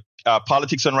please go to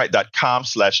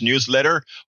politicsandright.com/newsletter.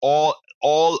 All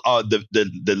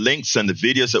the links and the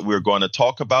videos that we're going to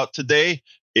talk about today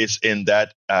is in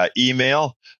that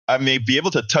email. I may be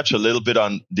able to touch a little bit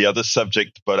on the other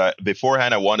subject, but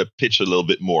beforehand, I want to pitch a little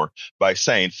bit more by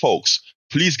saying, folks,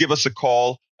 please give us a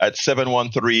call at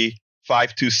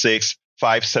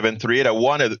 713-526-5738. I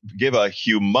want to give a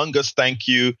humongous thank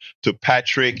you to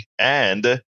Patrick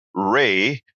and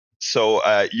Ray. So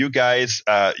you guys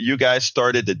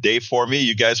started the day for me.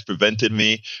 You guys prevented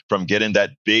me from getting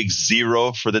that big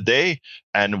zero for the day.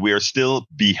 And we're still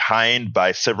behind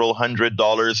by several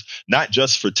 $100s, not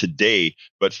just for today,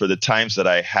 but for the times that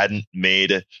I hadn't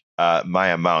made my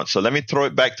amount. So let me throw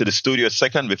it back to the studio a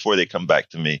second before they come back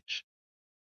to me.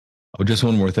 Oh, just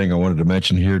one more thing I wanted to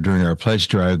mention here during our pledge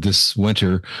drive this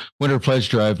winter pledge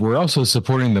drive. We're also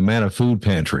supporting the Manna Food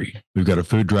Pantry. We've got a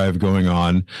food drive going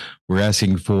on. We're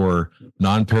asking for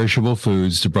non-perishable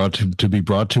foods to be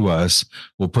brought to us.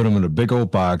 We'll put them in a big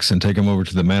old box and take them over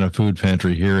to the Manna Food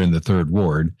Pantry here in the 3rd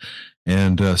Ward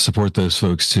and support those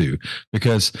folks too,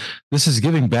 because this is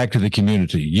giving back to the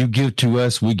community. You give to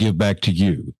us, we give back to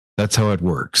you. That's how it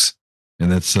works.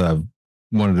 And that's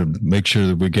wanted to make sure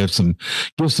that we give some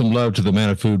love to the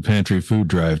Manna Food Pantry food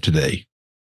drive today.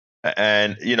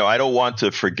 And, I don't want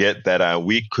to forget that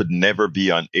we could never be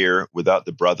on air without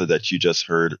the brother that you just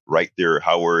heard right there,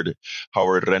 Howard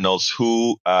Reynolds,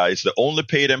 who is the only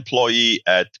paid employee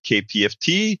at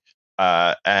KPFT.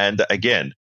 And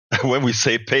again, when we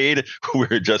say paid,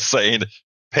 we're just saying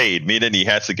paid, meaning he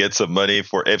has to get some money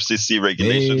for FCC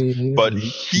regulations, but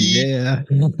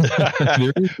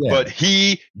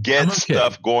he gets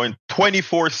stuff going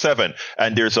 24/7.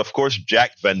 And there's, of course,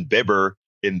 Jack Van Bibber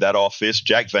in that office.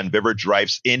 Jack Van Bibber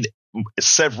drives in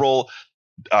several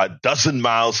dozen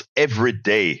miles every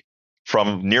day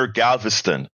from near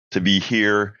Galveston to be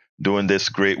here doing this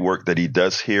great work that he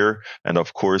does here. And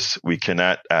of course, we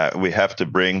have to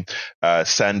bring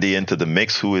Sandy into the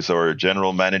mix, who is our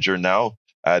general manager now.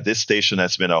 This station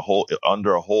has been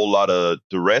under a whole lot of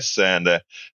duress, and the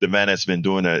man has been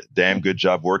doing a damn good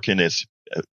job working his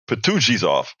patoochies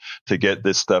off to get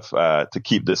this stuff, to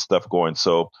keep this stuff going.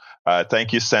 So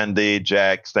thank you, Sandy,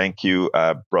 Jack. Thank you,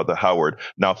 Brother Howard.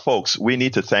 Now, folks, we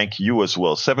need to thank you as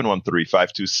well.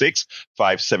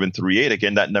 713-526-5738.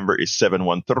 Again, that number is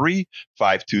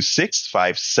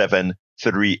 713-526-5738.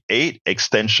 38,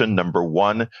 extension number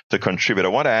 1 to contribute. I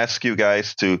want to ask you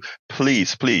guys to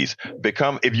please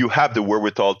become, if you have the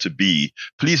wherewithal to be,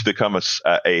 please become a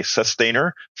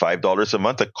sustainer. $5 a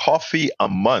month, a coffee a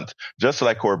month, just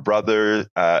like our brother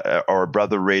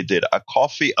Ray did. A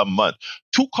coffee a month,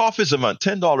 2 coffees a month,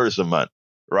 $10 a month,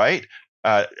 right?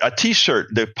 A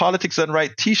t-shirt, the Politics Done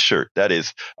Right t-shirt, that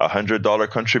is $100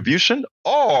 contribution,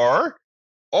 or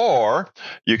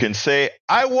you can say,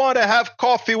 I want to have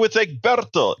coffee with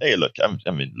Egberto. Hey, look,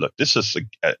 look, this is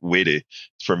a way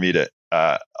for me to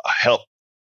help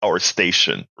our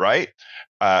station, right?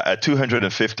 a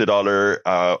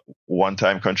 $250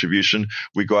 one-time contribution.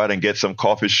 We go out and get some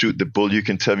coffee, shoot the bull. You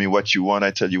can tell me what you want.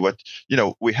 I tell you what,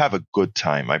 we have a good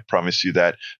time. I promise you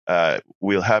that.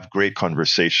 We'll have great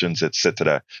conversations,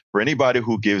 etc. For anybody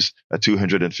who gives a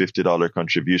 $250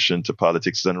 contribution to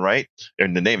Politics Done Right,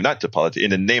 in the name, not to politics, in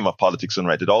the name of Politics Done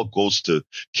Right, it all goes to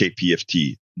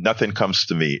KPFT. Nothing comes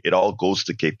to me. It all goes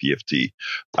to KPFT.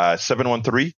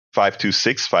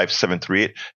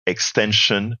 713-526-5738,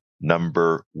 extension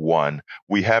number 1.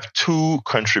 We have 2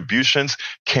 contributions.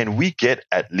 Can we get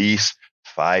at least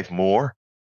 5 more?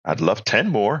 I'd love 10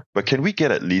 more, but can we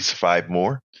get at least 5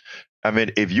 more? I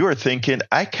mean, if you are thinking,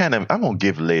 I'm going to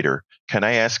give later, can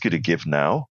I ask you to give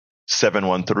now?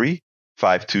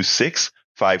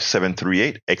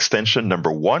 713-526-5738, extension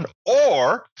number 1,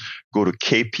 or go to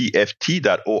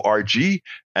kpft.org.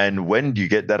 And when you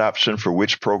get that option for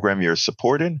which program you're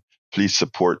supporting, please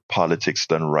support Politics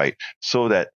Done Right so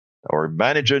that our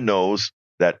manager knows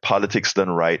that Politics Done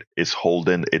Right is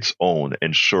holding its own,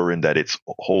 ensuring that it's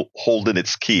holding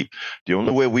its keep. The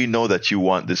only way we know that you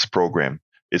want this program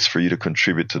is for you to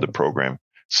contribute to the program.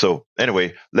 So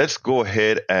anyway, let's go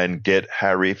ahead and get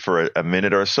Harry for a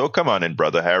minute or so. Come on in,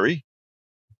 brother Harry.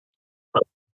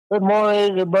 Good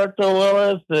morning, Roberto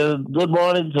Willis, and good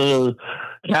morning to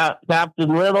Captain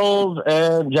Reynolds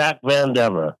and Jack Van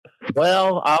Dever.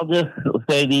 Well, I'll just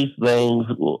say these things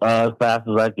as fast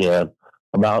as I can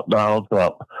about Donald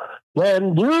Trump.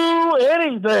 Can do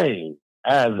anything,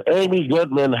 as Amy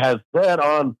Goodman has said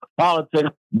on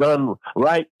Politics Done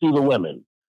Right to the women.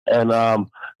 And, so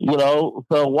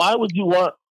why would you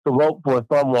want to vote for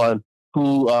someone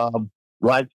who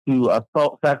likes to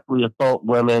sexually assault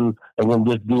women and then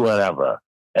just do whatever?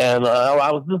 And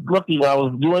I was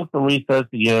doing some research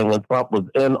again when Trump was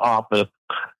in office,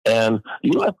 and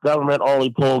the U.S. government only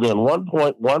pulled in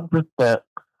 1.1%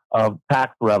 of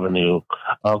tax revenue.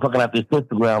 I was looking at this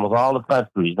histogram of all the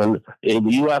countries, and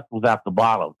the U.S. was at the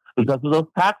bottom because of those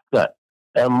tax cuts.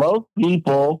 And most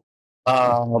people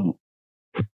that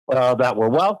were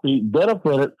wealthy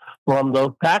benefited from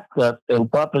those tax cuts, and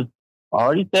Trump has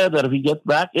already said that if he gets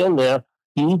back in there,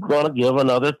 he's going to give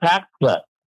another tax cut.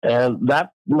 And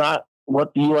that's not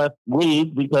what the U.S.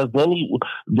 needs, because then he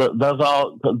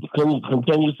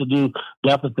continues to do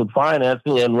deficit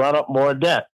financing and run up more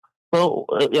debt. So,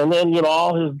 and then,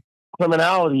 all his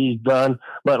criminality is done.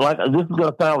 But this is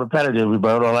going to sound repetitive,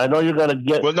 Roberto, and I know you're going to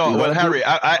get... Harry,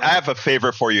 I have a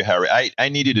favor for you, Harry. I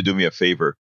need you to do me a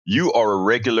favor. You are a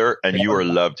regular and you are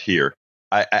loved here.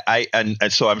 So I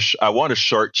want to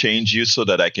shortchange you so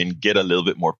that I can get a little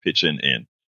bit more pitching in.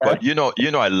 But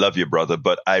I love you, brother.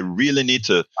 But I really need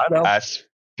to ask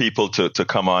people to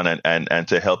come on and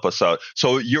to help us out.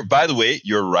 So by the way,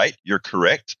 you're right. You're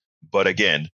correct. But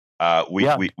again, we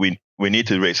need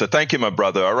to raise. So thank you, my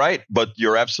brother. All right. But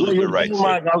you're absolutely right.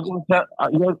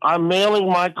 I'm mailing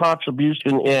my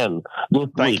contribution in this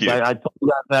week. You. I told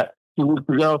you that 2 weeks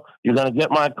ago. You're going to get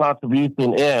my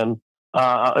contribution in.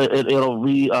 It'll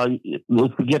be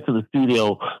let's get to the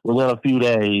studio within a few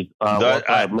days.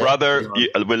 Brother,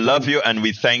 we love you and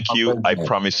we thank you. I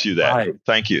promise you that. Right.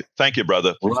 Thank you,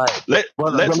 brother. Right. Let's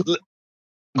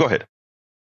go ahead.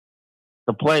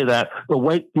 To play that, to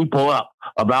wake people up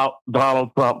about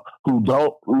Donald Trump who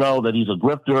don't know that he's a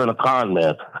grifter and a con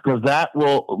man, because that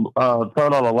will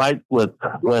turn on a light switch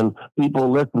when people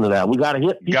listen to that. We got to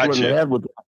hit people in the head with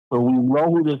it. So we know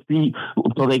who to see,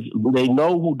 so they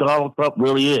know who Donald Trump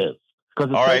really is. All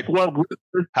right,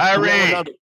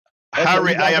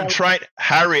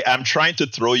 Harry, I'm trying to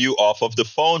throw you off of the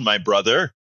phone, my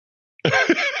brother.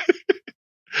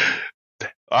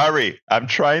 Harry, I'm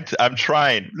trying.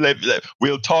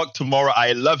 We'll talk tomorrow.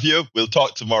 I love you. We'll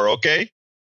talk tomorrow, okay?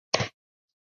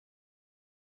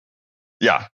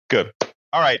 Yeah, good.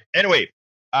 All right. Anyway,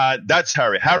 that's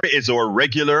Harry. Harry is our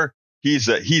regular.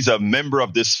 He's a member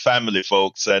of this family,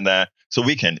 folks, and so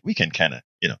we can kind of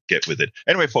get with it.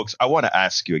 Anyway, folks, I want to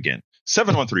ask you again: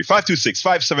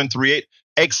 713-526-5738,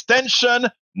 extension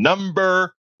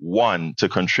number 1 to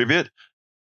contribute.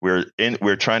 We're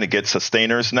trying to get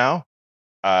sustainers now.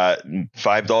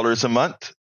 $5 a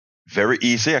month, very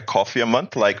easy. A coffee a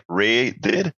month, like Ray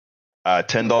did.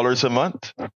 $10 a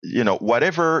month.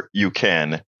 Whatever you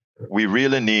can. We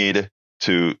really need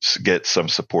to get some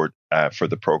support for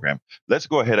the program. Let's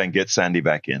go ahead and get Sandy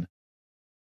back in.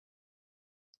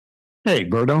 Hey,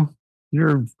 Berto,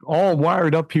 you're all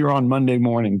wired up here on Monday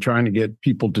morning trying to get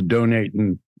people to donate.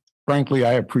 And frankly,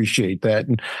 I appreciate that.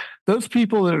 And those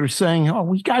people that are saying, oh,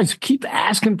 we guys keep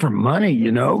asking for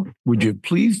money, would you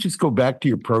please just go back to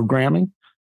your programming?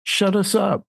 Shut us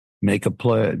up. Make a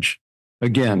pledge.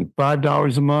 Again,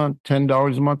 $5 a month,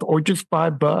 $10 a month, or just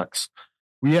 $5.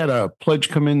 We had a pledge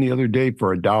come in the other day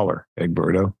for $1,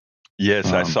 Egberto.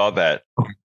 Yes, I saw that.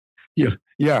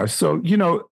 Yeah. So,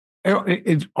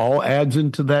 it all adds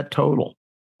into that total.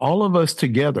 All of us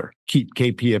together keep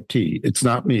KPFT. It's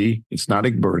not me. It's not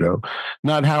Egberto,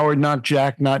 not Howard, not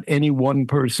Jack, not any one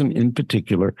person in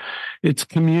particular. It's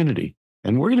community.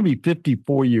 And we're going to be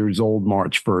 54 years old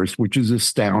March 1st, which is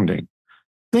astounding.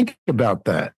 Think about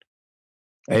that.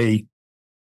 A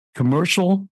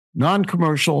commercial,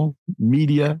 non-commercial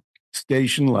media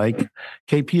station like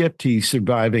KPFT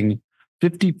surviving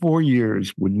 54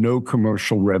 years with no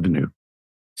commercial revenue,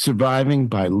 surviving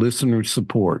by listener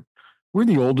support. We're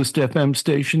the oldest FM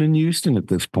station in Houston at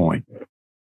this point.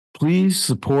 Please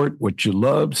support what you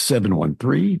love.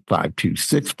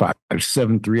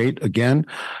 713-526-5738. Again,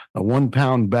 a 1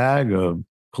 pound bag of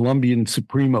Colombian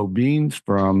Supremo beans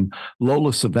from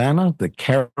Lola Savannah, the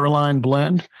Caroline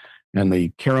blend, and the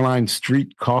Caroline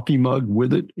Street coffee mug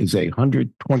with it is a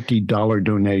 $120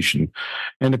 donation.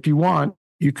 And if you want,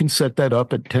 you can set that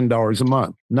up at $10 a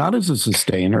month, not as a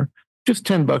sustainer, just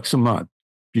 $10 a month.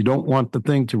 If you don't want the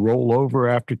thing to roll over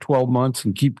after 12 months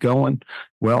and keep going,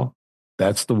 well,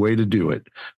 that's the way to do it.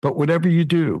 But whatever you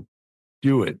do,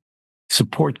 do it.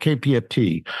 Support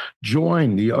KPFT.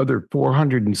 Join the other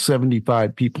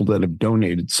 475 people that have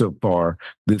donated so far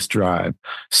this drive.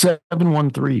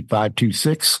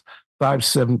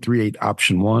 713-526-5738,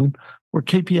 option 1, or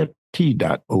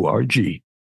kpft.org.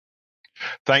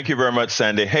 Thank you very much,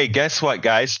 Sandy. Hey, guess what,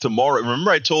 guys? Tomorrow,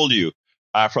 remember I told you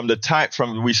from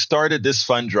we started this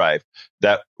fund drive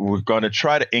that we're going to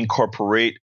try to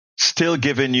incorporate still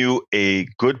giving you a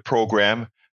good program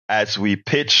as we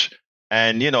pitch.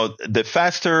 And, the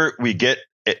faster we get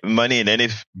money in any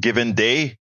given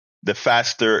day, the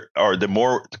faster or the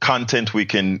more content we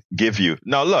can give you.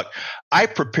 Now, look, I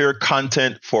prepare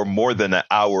content for more than an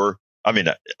hour. I mean,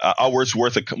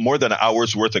 more than an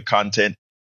hour's worth of content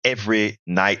every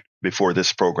night before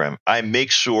this program. I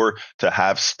make sure to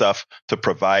have stuff to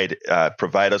provide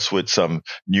us with some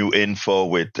new info,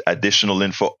 with additional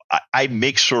info. I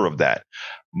make sure of that.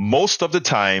 Most of the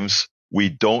times we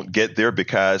don't get there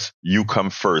because you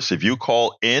come first. If you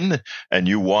call in and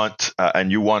you want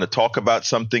to talk about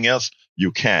something else,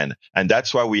 you can. And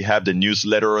that's why we have the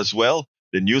newsletter as well.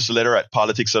 The newsletter at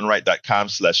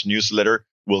politicsdoneright.com/newsletter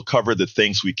will cover the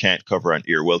things we can't cover on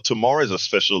air. Well, tomorrow is a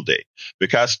special day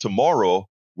because tomorrow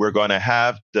we're going to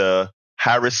have the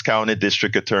Harris County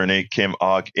District Attorney Kim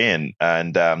Ogg in,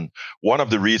 and one of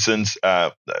the reasons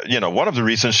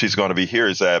she's going to be here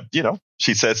is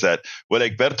she says that, well,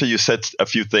 Egberto, you said a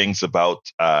few things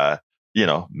about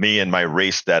me and my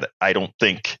race that I don't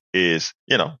think is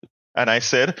and I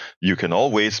said you can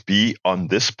always be on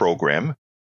this program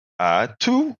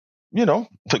to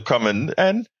come in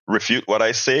and refute what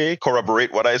I say,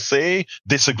 corroborate what I say,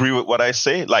 disagree with what I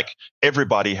say. Like,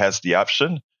 everybody has the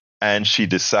option. And she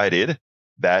decided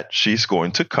that she's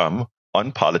going to come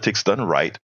on Politics Done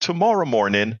Right tomorrow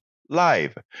morning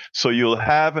live. So you'll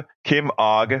have Kim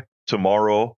Ogg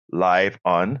tomorrow live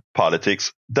on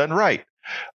Politics Done Right.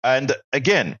 And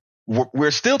again,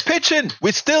 we're still pitching.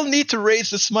 We still need to raise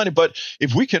this money. But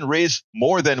if we can raise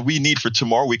more than we need for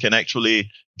tomorrow, we can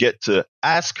actually get to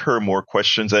ask her more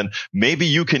questions. And maybe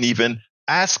you can even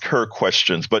ask her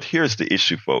questions. But here's the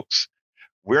issue, folks.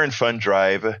 We're in Fund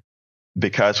Drive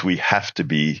because we have to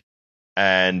be.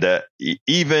 And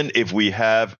even if we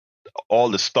have all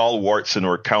the stalwarts in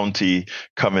our county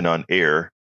coming on air,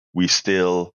 we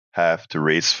still have to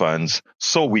raise funds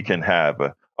so we can have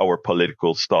our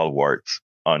political stalwarts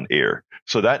on air.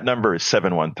 So that number is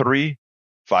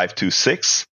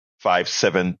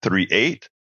 713-526-5738,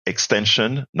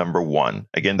 extension number 1.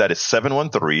 Again, that is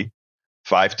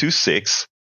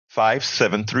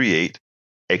 713-526-5738,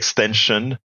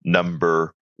 extension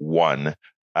number 1.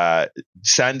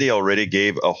 Sandy already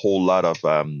gave a whole lot of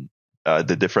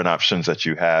the different options that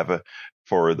you have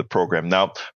for the program.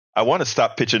 Now, I want to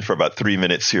stop pitching for about 3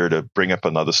 minutes here to bring up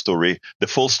another story. The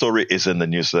full story is in the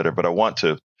newsletter, but I want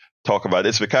to talk about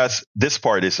this because this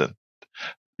part isn't.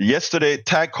 Yesterday,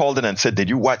 Tag called in and said, "Did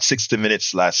you watch 60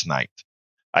 Minutes last night?"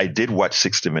 I did watch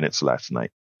 60 Minutes last night.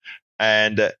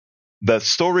 And the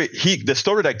story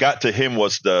that got to him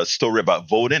was the story about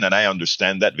voting, and I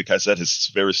understand that because that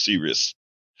is very serious.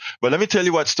 But let me tell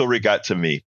you what story got to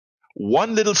me.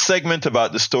 One little segment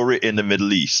about the story in the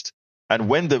Middle East. And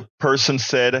when the person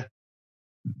said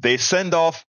they send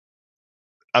off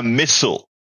a missile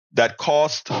that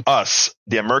cost us,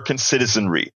 the American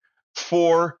citizenry,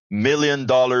 $4 million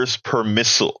per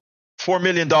missile, $4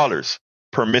 million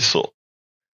per missile,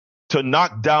 to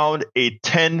knock down a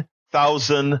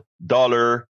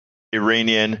 $10,000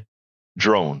 Iranian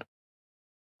drone.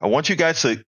 I want you guys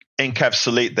to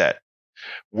encapsulate that.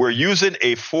 We're using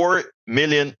a $4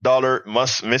 million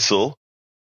missile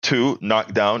to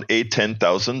knock down a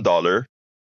 $10,000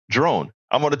 drone.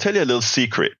 I'm going to tell you a little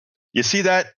secret. You see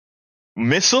that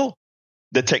missile?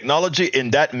 The technology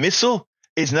in that missile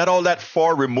is not all that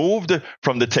far removed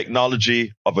from the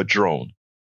technology of a drone.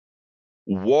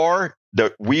 War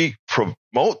that we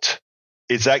promote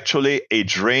is actually a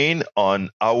drain on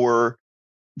our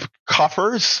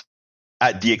coffers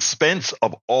at the expense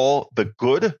of all the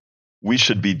good we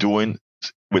should be doing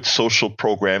with social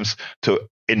programs to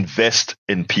invest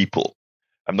in people.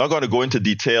 I'm not going to go into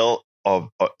detail of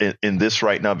in this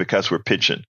right now because we're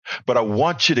pitching, but I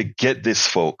want you to get this,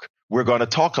 folk. We're going to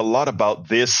talk a lot about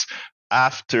this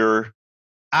after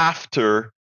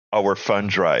our fund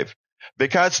drive,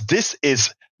 because this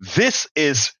is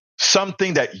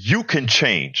something that you can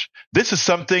change. This is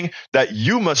something that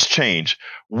you must change.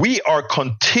 We are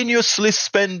continuously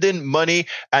spending money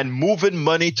and moving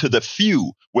money to the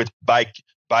few by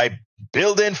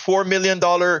building $4 million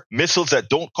missiles that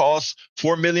don't cost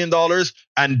 $4 million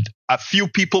and a few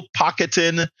people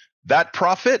pocketing that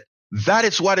profit. That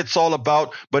is what it's all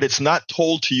about, but it's not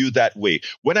told to you that way.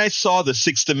 When I saw the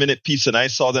 60-minute piece and I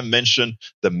saw them mention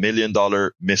the $1 million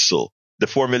missile, the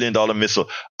 $4 million missile,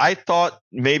 I thought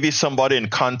maybe somebody in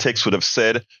context would have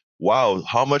said, wow,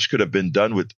 how much could have been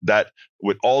done with that,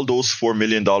 with all those $4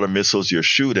 million missiles you're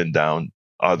shooting down,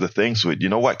 other things with, you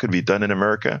know what could be done in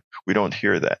America? We don't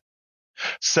hear that.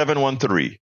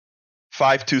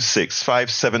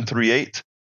 713-526-5738.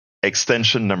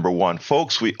 Extension number 1.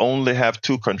 Folks, we only have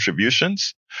 2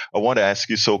 contributions. I want to ask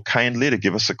you so kindly to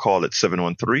give us a call at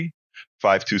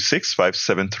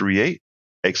 713-526-5738.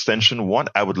 Extension 1.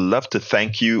 I would love to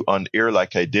thank you on air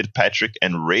like I did Patrick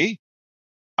and Ray.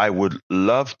 I would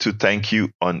love to thank you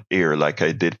on air like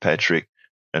I did Patrick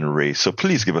and Ray. So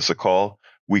please give us a call.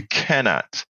 We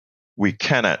cannot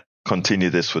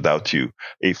continue this without you.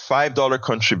 A $5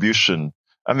 contribution.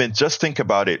 I mean, just think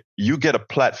about it. You get a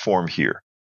platform here.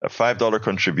 A $5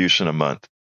 contribution a month,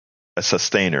 a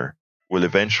sustainer, will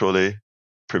eventually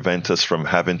prevent us from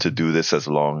having to do this as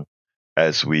long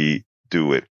as we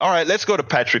do it. All right, let's go to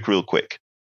Patrick real quick.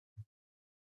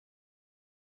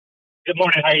 Good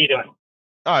morning. How are you doing?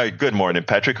 All right, good morning,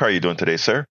 Patrick. How are you doing today,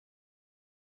 sir?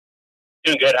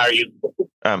 Doing good. How are you?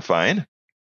 I'm fine.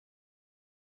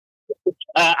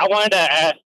 I wanted to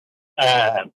ask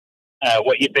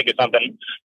what you think of something.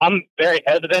 I'm very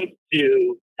hesitant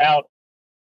to tout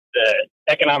the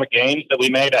economic gains that we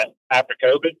made after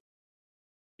COVID,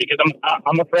 because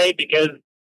I'm afraid, because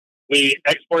we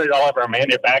exported all of our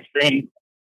manufacturing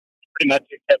pretty much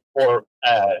except for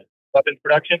weapons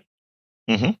production.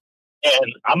 Mm-hmm.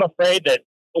 And I'm afraid that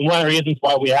one of the reasons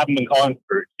why we haven't been calling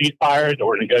for ceasefires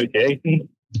or negotiations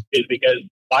is because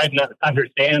Biden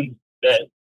understands that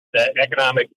the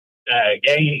economic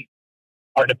gains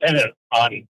are dependent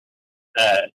on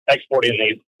exporting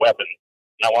these weapons.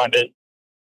 And I wanted to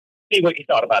see what you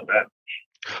thought about that.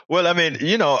 Well, I mean,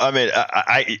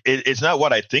 it's not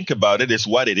what I think about it. It's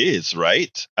what it is,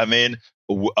 right? I mean,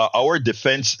 our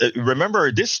defense,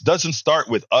 remember, this doesn't start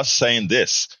with us saying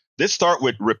this. This start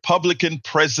with Republican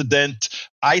President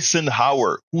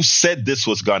Eisenhower, who said this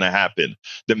was going to happen.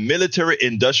 The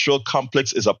military-industrial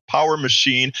complex is a power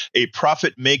machine, a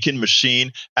profit-making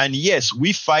machine. And yes,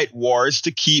 we fight wars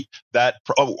to keep that,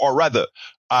 or rather,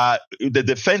 the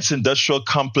defense industrial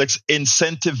complex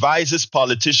incentivizes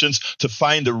politicians to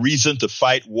find a reason to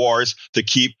fight wars to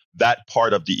keep that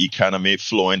part of the economy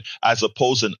flowing, as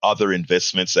opposed to other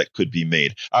investments that could be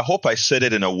made. I hope I said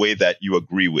it in a way that you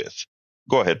agree with.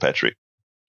 Go ahead, Patrick.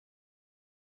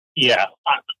 Yeah,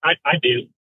 I do.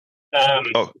 I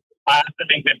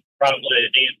think that probably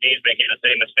DNC is making the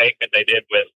same mistake that they did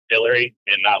with Hillary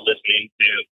and not listening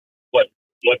to what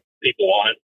people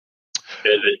want.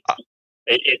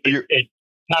 It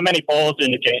not many polls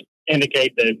indicate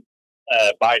that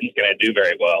Biden's going to do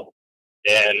very well,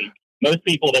 and most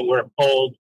people that were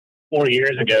polled 4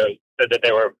 years ago said that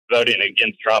they were voting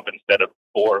against Trump instead of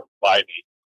for Biden.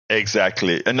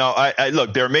 Exactly. And now I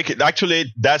look,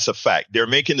 that's a fact. They're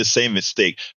making the same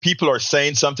mistake. People are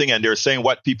saying something and they're saying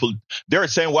what people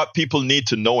need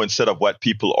to know instead of what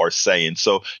people are saying.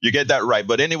 So you get that right.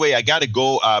 But anyway, I got to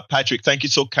go. Patrick, thank you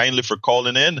so kindly for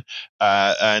calling in.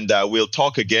 And we'll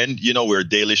talk again. You know, we're a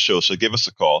daily show, so give us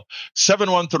a call.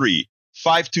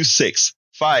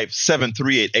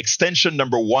 713-526-5738, extension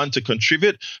number 1 to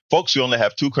contribute. Folks, we only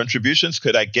have 2 contributions.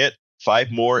 Could I get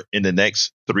 5 more in the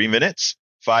next 3 minutes?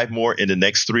 5 more in the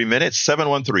next 3 minutes.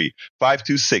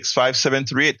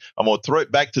 713-526-5738. I'm going to throw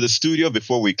it back to the studio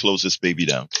before we close this baby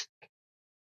down.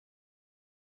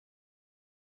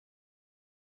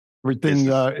 Everything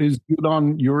is good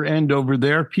on your end over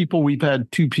there. People, we've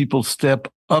had 2 people step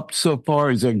up so far,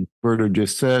 as Egberto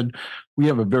just said. We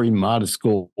have a very modest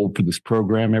goal for this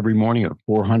program every morning of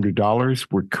 $400.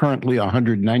 We're currently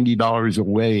 $190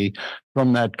 away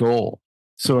from that goal.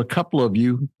 So a couple of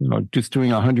you, just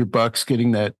doing $100,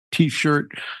 getting that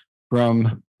T-shirt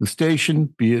from the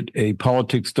station, be it a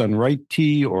Politics Done Right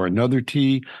tee or another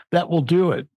tee, that will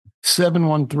do it.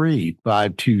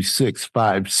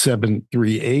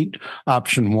 713-526-5738,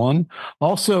 option 1.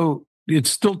 Also, it's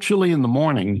still chilly in the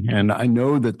morning, and I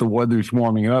know that the weather's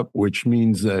warming up, which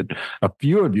means that a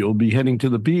few of you will be heading to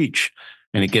the beach,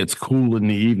 and it gets cool in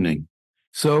the evening.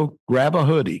 So grab a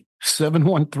hoodie,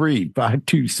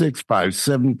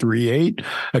 713-526-5738,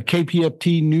 a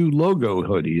KPFT new logo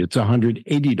hoodie. It's a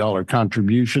 $180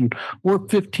 contribution or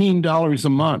 $15 a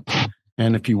month.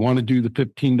 And if you want to do the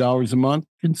 $15 a month,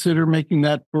 consider making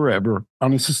that forever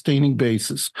on a sustaining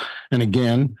basis. And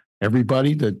again,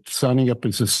 everybody that's signing up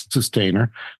as a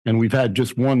sustainer, and we've had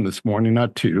just 1 this morning,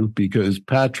 not 2, because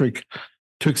Patrick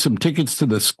took some tickets to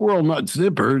the Squirrel Nut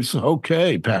Zippers.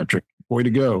 Okay, Patrick, way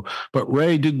to go. But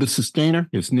Ray did the sustainer.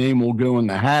 His name will go in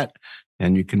the hat,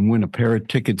 and you can win a pair of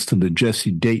tickets to the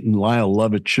Jesse Dayton Lyle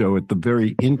Lovett show at the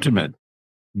very intimate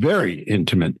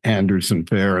Anderson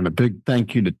Fair. And a big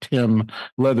thank you to Tim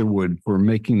Leatherwood for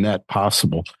making that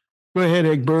possible. Go ahead,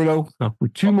 Egberto.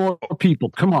 With 2 more people.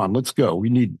 Come on, let's go. We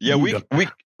need a little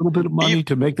bit of money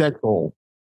to make that goal.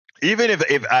 Even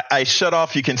if I shut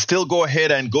off, you can still go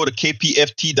ahead and go to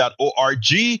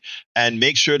kpft.org and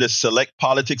make sure to select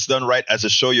Politics Done Right as a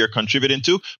show you're contributing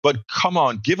to. But come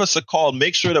on, give us a call.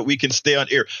 Make sure that we can stay on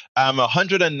air. I'm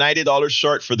 $190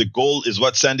 short for the goal is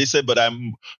what Sandy said, but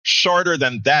I'm shorter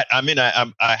than that. I mean,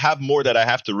 I have more that I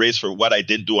have to raise for what I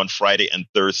didn't do on Friday and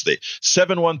Thursday.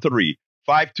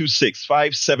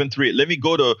 713-526-5738. Let me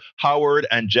go to Howard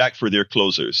and Jack for their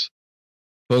closers.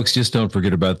 Folks, just don't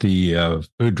forget about the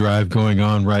food drive going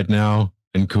on right now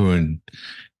in Coon.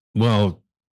 Well,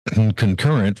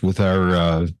 concurrent with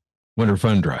our winter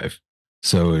fund drive.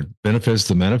 So it benefits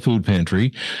the Mana Food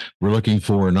Pantry. We're looking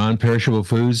for non-perishable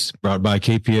foods brought by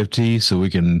KPFT so we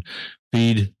can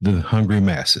feed the hungry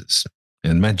masses.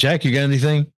 And Matt, Jack, you got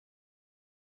anything?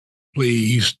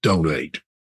 Please donate.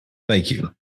 Thank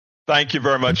you. Thank you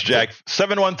very much, Jack.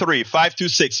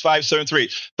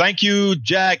 713-526-5738. Thank you,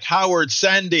 Jack, Howard,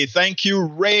 Sandy. Thank you,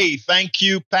 Ray. Thank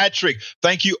you, Patrick.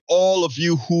 Thank you, all of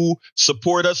you who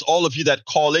support us, all of you that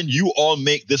call in. You all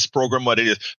make this program what it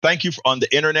is. Thank you on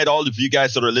the internet, all of you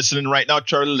guys that are listening right now.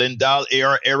 Charlie, Lindell,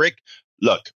 AR, Eric.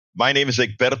 Look, my name is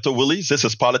Egberto Willies. This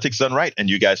is Politics Done Right, and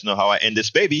you guys know how I end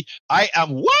this baby. I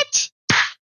am what?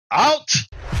 Out.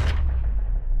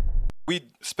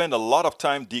 We spend a lot of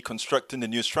time deconstructing the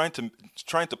news, trying to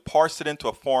parse it into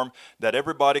a form that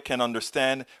everybody can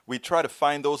understand. We try to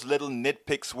find those little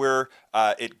nitpicks where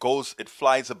it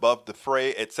flies above the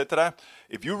fray, etc.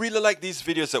 If you really like these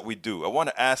videos that we do, I want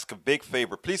to ask a big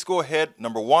favor. Please go ahead,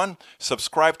 number 1,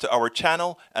 subscribe to our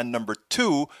channel, and number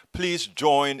 2, please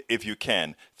join if you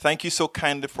can. Thank you so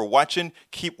kindly for watching.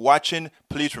 Keep watching.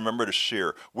 Please remember to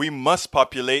share. We must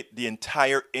populate the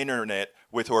entire internet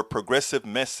with our progressive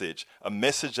message, a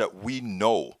message that we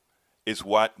know is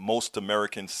what most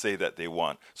Americans say that they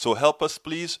want. So help us,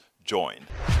 please join.